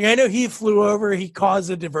 Like, I know he flew over, he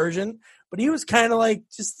caused a diversion, but he was kind of like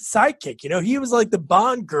just the sidekick. You know, he was like the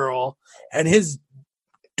Bond girl and his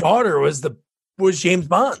daughter was James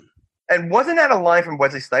Bond. And wasn't that a line from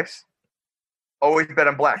Wesley Snipes? Always bet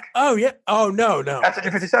on black. Oh, yeah. Oh, no.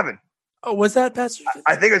 Passenger 57. Oh, was that Passenger 57?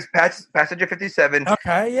 I think it was Passenger 57.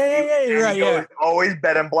 Okay. Yeah. You're right. Yeah. Always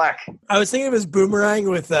bet on black. I was thinking it was Boomerang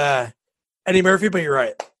with Eddie Murphy, but you're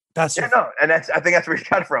right. Passenger. Yeah, no. And I think that's where he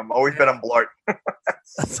got it from. Always bet on Blart.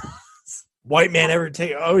 White man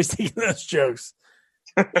always taking those jokes.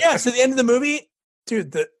 Yeah. So the end of the movie,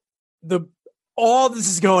 dude, the all this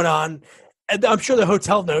is going on. And I'm sure the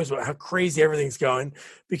hotel knows how crazy everything's going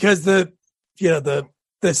because the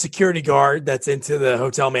security guard that's into the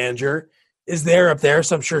hotel manager is there up there.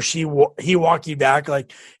 So I'm sure he walked you back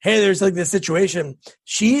like, hey, there's like this situation.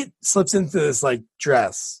 She slips into this like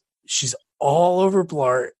dress. She's all over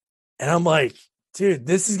Blart. And I'm like, dude,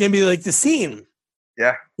 this is going to be like the scene.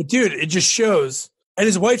 Yeah. But dude, it just shows. And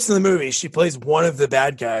his wife's in the movie. She plays one of the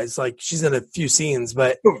bad guys. Like she's in a few scenes,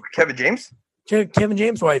 but Ooh, Kevin James? Kevin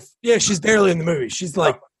James' wife. Yeah, she's barely in the movie. She's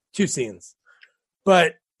like 2 scenes.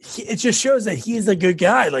 But it just shows that he's a good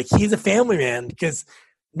guy. Like he's a family man because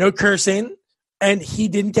no cursing and he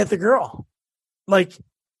didn't get the girl. Like,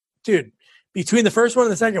 dude, between the first one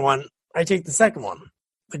and the second one, I take the second one.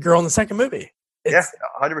 The girl in the second movie. Yeah,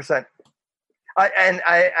 100%.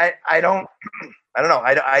 I don't know.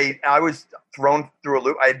 I was thrown through a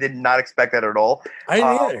loop. I did not expect that at all. I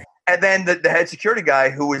didn't either. And then the head security guy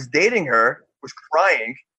who was dating her was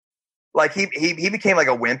crying. Like he became like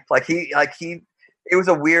a wimp. It was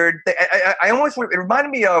a weird thing. It reminded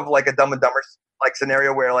me of like a Dumb and Dumber like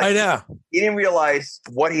scenario where like I know. He didn't realize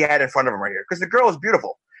what he had in front of him right here because the girl is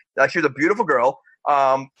beautiful. She was a beautiful girl.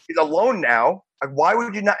 He's alone now. Like, why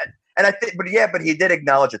would you not? And I think, but he did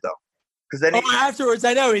acknowledge it though. Because then afterwards,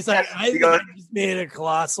 I know he's like, I just made a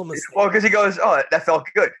colossal mistake. Well, because he goes, "Oh, that felt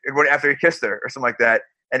good," after he kissed her or something like that,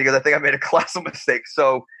 and he goes, "I think I made a colossal mistake."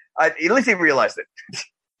 So at least he realized it.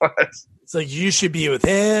 It's like you should be with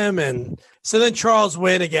him, and so then Charles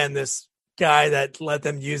Wynn again, this guy that let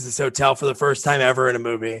them use this hotel for the first time ever in a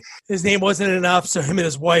movie. His name wasn't enough, so him and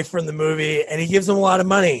his wife were in the movie, and he gives them a lot of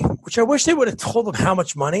money, which I wish they would have told him how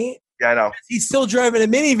much money. Yeah, I know. He's still driving a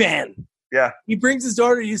minivan. Yeah. He brings his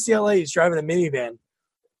daughter to UCLA. He's driving a minivan.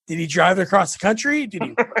 Did he drive it across the country? Did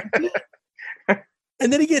he?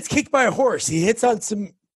 And then he gets kicked by a horse. He hits on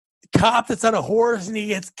some cop that's on a horse, and he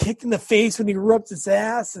gets kicked in the face when he rubs his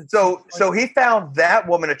ass. So he found that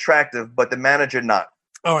woman attractive, but the manager not.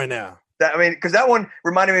 Oh, I know. Because that one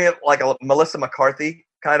reminded me of like a Melissa McCarthy,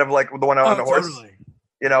 kind of like the one on the horse. Totally.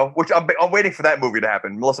 You know, which I'm waiting for that movie to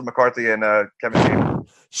happen. Melissa McCarthy and Kevin James.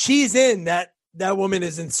 She's in that. That woman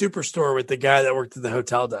is in Superstore with the guy that worked at the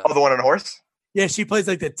hotel does. Oh, the one on a horse? Yeah, she plays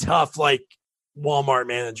like the tough, like Walmart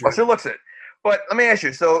manager. Oh, she looks it. But let me ask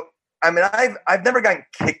you. So, I mean, I've never gotten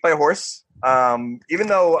kicked by a horse, even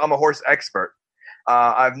though I'm a horse expert.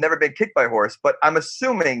 I've never been kicked by a horse, but I'm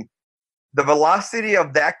assuming the velocity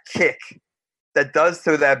of that kick that does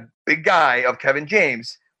to that big guy of Kevin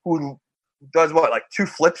James, who does what, like 2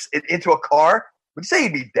 flips into a car? Would you say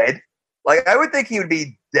he'd be dead? Like, I would think he would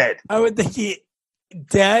be dead. I would think he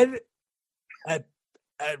dead at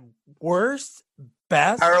worst,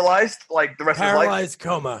 best. Paralyzed, like the rest of his life? Paralyzed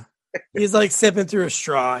coma. He's like sipping through a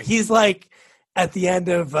straw. He's like at the end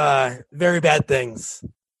of Very Bad Things.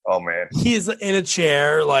 Oh, man. He's in a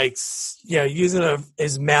chair, like, using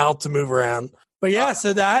his mouth to move around. But yeah,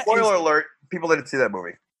 so that. Spoiler alert, people didn't see that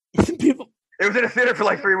movie. It was in a theater for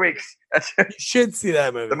like 3 weeks. You should see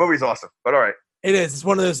that movie. The movie's awesome, but all right. It is. It's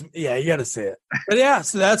one of those. Yeah, you got to see it. But yeah,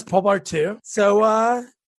 so that's Paul Blart 2. So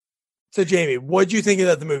Jamie, what did you think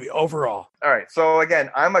of the movie overall? All right. So again,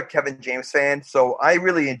 I'm a Kevin James fan, so I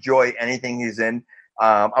really enjoy anything he's in.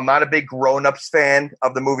 I'm not a big Grown Ups fan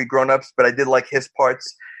of the movie Grown Ups, but I did like his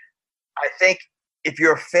parts. I think if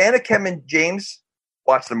you're a fan of Kevin James,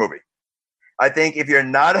 watch the movie. I think if you're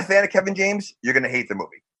not a fan of Kevin James, you're going to hate the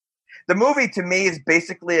movie. The movie, to me, is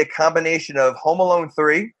basically a combination of Home Alone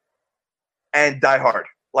 3 and Die Hard.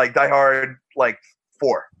 Like Die Hard, like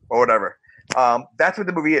 4 or whatever. That's what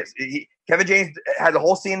the movie is. Kevin James has a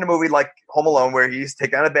whole scene in the movie like Home Alone where he's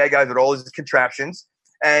taking on the bad guys with all his contraptions.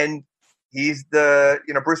 And he's the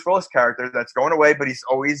Bruce Willis character that's going away, but he's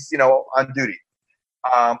always on duty.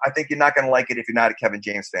 I think you're not going to like it if you're not a Kevin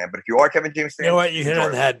James fan. But if you are a Kevin James fan, you know what? You hit it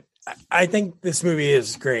on the head. I think this movie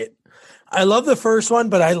is great. I love the first one,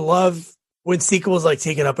 but I love when sequels like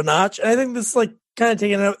take it up a notch. And I think this is like kind of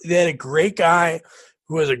taking it up. They had a great guy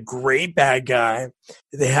who was a great bad guy.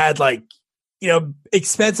 They had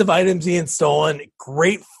expensive items being stolen,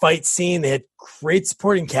 great fight scene. They had great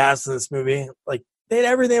supporting cast in this movie. Like, they had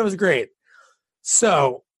everything that was great.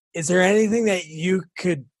 So, is there anything that you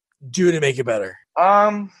could do to make it better?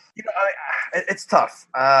 It's tough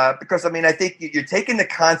because I think you're taking the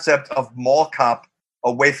concept of mall cop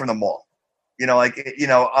away from the mall. I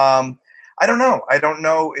don't know. I don't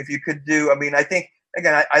know if you could do. I think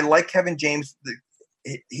again, I like Kevin James.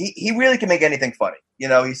 He really can make anything funny.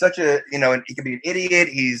 He's such a and he can be an idiot.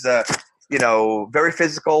 He's very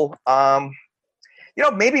physical.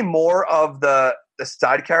 Maybe more of the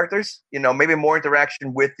side characters. Maybe more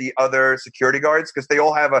interaction with the other security guards because they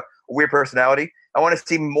all have a weird personality. I want to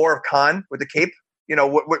see more of Khan with the cape.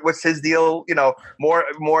 What's his deal? More.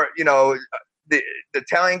 The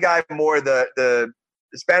Italian guy, more the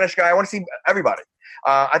Spanish guy. I want to see everybody.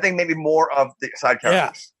 I think maybe more of the side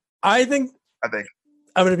characters. Yeah, I think I'm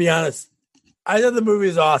going to be honest. I thought the movie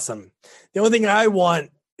is awesome. The only thing I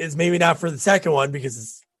want is maybe not for the second one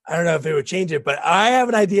because I don't know if it would change it, but I have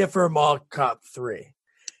an idea for a Mall Cop 3.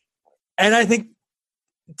 And I think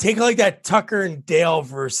take like that Tucker and Dale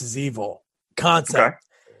versus Evil concept. Okay.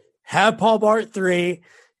 Have Paul Blart 3.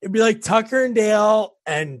 It'd be like Tucker and Dale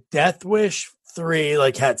and Death Wish 3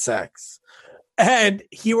 had sex. And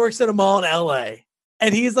he works at a mall in LA.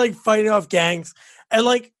 And he's fighting off gangs. And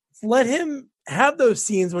let him have those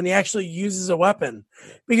scenes when he actually uses a weapon.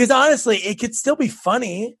 Because honestly, it could still be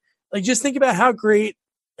funny. Just think about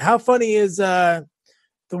how funny is the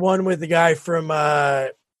one with the guy from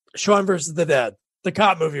Shaun versus the Dead, the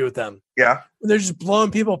cop movie with them. Yeah. They're just blowing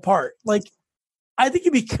people apart. I think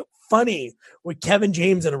it'd be funny with Kevin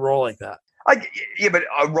James in a role like that. But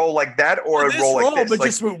a role like that or a role like this? But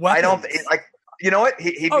just with weapons. I don't you know what?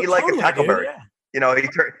 He'd be like a Tackleberry. Yeah. You know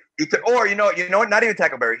what? Not even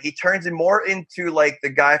Tackleberry. He turns in more into the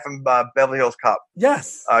guy from Beverly Hills Cop.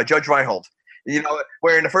 Yes. Judge Reinhold.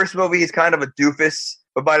 Where in the first movie he's kind of a doofus,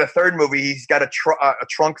 but by the third movie he's got a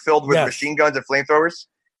trunk filled with machine guns and flamethrowers.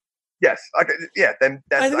 Yes. Okay. Yeah. Then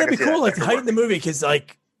I think that'd be cool. To heighten the movie because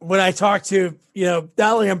when I talk to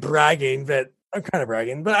not like I'm bragging, but I'm kind of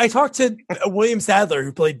bragging. But I talked to William Sadler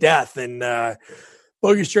who played Death in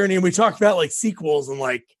Bogus Journey, and we talked about sequels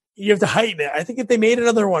and you have to heighten it. I think if they made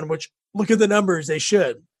another one, which look at the numbers, they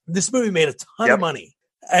should. This movie made a ton of money,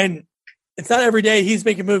 and it's not every day he's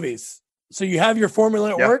making movies. So you have your formula,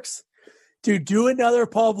 it works. Dude, do another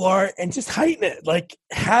Paul Blart and just heighten it.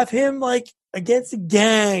 Have him against a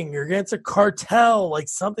gang or against a cartel,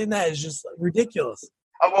 something that is just ridiculous.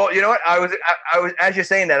 Well, you know what? I was as you're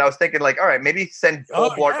saying that, I was thinking all right, maybe send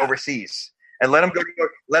Paul Blart overseas and let him go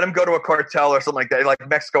to a cartel or something like that, like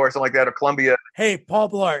Mexico or something like that, or Colombia. Hey, Paul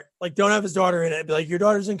Blart, don't have his daughter in it. Be your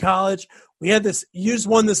daughter's in college. We had this. You just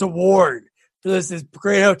won this award for this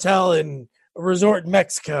great hotel in a resort in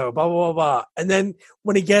Mexico. Blah blah blah blah. And then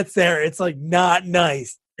when he gets there, it's not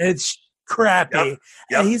nice and it's crappy. Yep.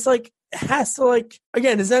 And he's has to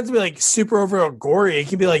again. It doesn't have to be super over gory. It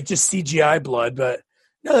can be just CGI blood, but.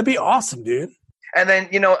 No, that'd be awesome, dude. And then,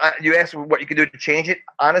 you asked what you could do to change it.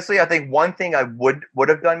 Honestly, I think one thing I would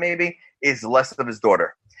have done maybe is less of his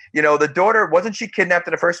daughter. The daughter, wasn't she kidnapped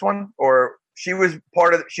in the first one? Or she was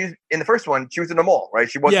part of, she's in the first one, she was in the mall, right?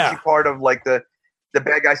 She wasn't part of the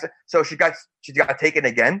bad guys. So she got taken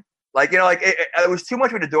again. It was too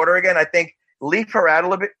much with the daughter again. I think leave her out a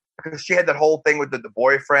little bit because she had that whole thing with the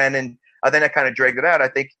boyfriend and then that kind of dragged it out. I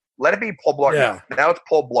think let it be Paul Blart. Yeah. Now it's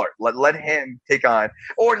Paul Blart. Let him take on,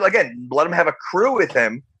 or again, let him have a crew with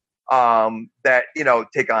him that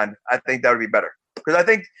take on. I think that would be better because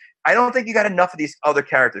I don't think you got enough of these other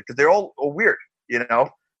characters because they're all weird.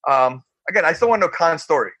 Again, I still want to know Khan's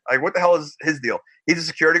story. What the hell is his deal? He's a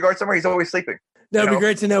security guard somewhere. He's always sleeping. That would be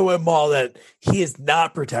great to know what mall that he is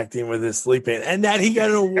not protecting with his sleeping, and that he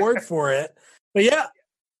got an award for it. But yeah.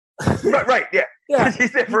 Right, yeah. Yeah,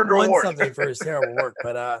 he's there for a reward. Something for his terrible work,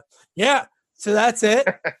 but yeah. So that's it.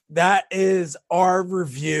 That is our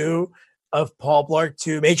review of Paul Blart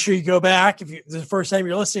 2. Make sure you go back if this is the first time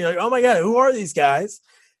you're listening. You're oh my god, who are these guys?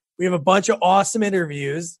 We have a bunch of awesome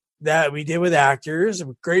interviews that we did with actors,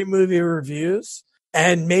 great movie reviews,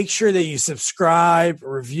 and make sure that you subscribe,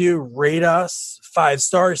 review, rate us 5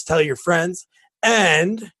 stars, tell your friends,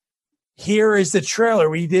 and here is the trailer.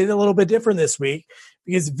 We did a little bit different this week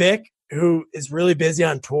because Vic, who is really busy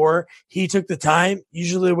on tour, he took the time.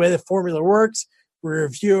 Usually the way the formula works, we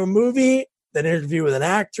review a movie, then interview with an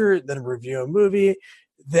actor, then review a movie,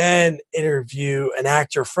 then interview an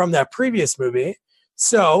actor from that previous movie.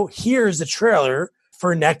 So here's the trailer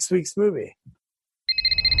for next week's movie.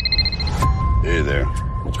 Hey there.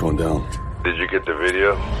 What's going down? Did you get the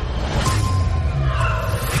video?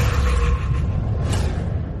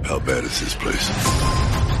 How bad is this place?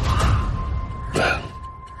 Bad.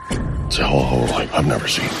 It's a hellhole like I've never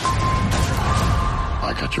seen.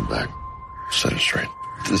 I got your back. Set it straight.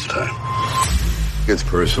 This time, it's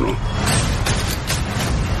personal.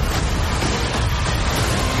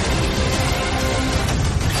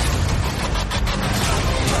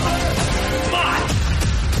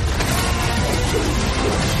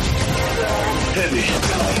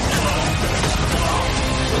 Heavy.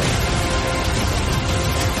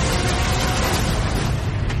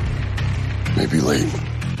 Maybe late,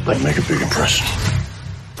 but make a big impression.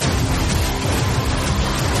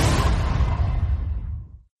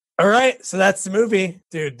 All right, so that's the movie.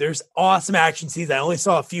 Dude, there's awesome action scenes. I only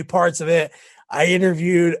saw a few parts of it. I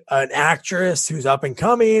interviewed an actress who's up and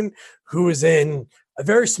coming, who was in a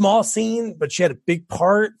very small scene, but she had a big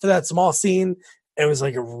part for that small scene. It was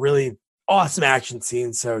like a really awesome action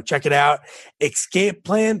scene. So check it out. Escape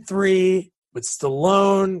Plan 3 with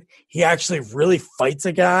Stallone. He actually really fights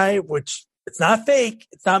a guy, which it's not fake.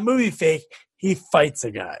 It's not movie fake. He fights a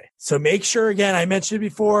guy. So make sure, again, I mentioned it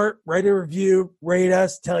before, write a review, rate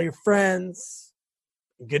us, tell your friends.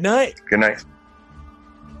 Good night. Good night.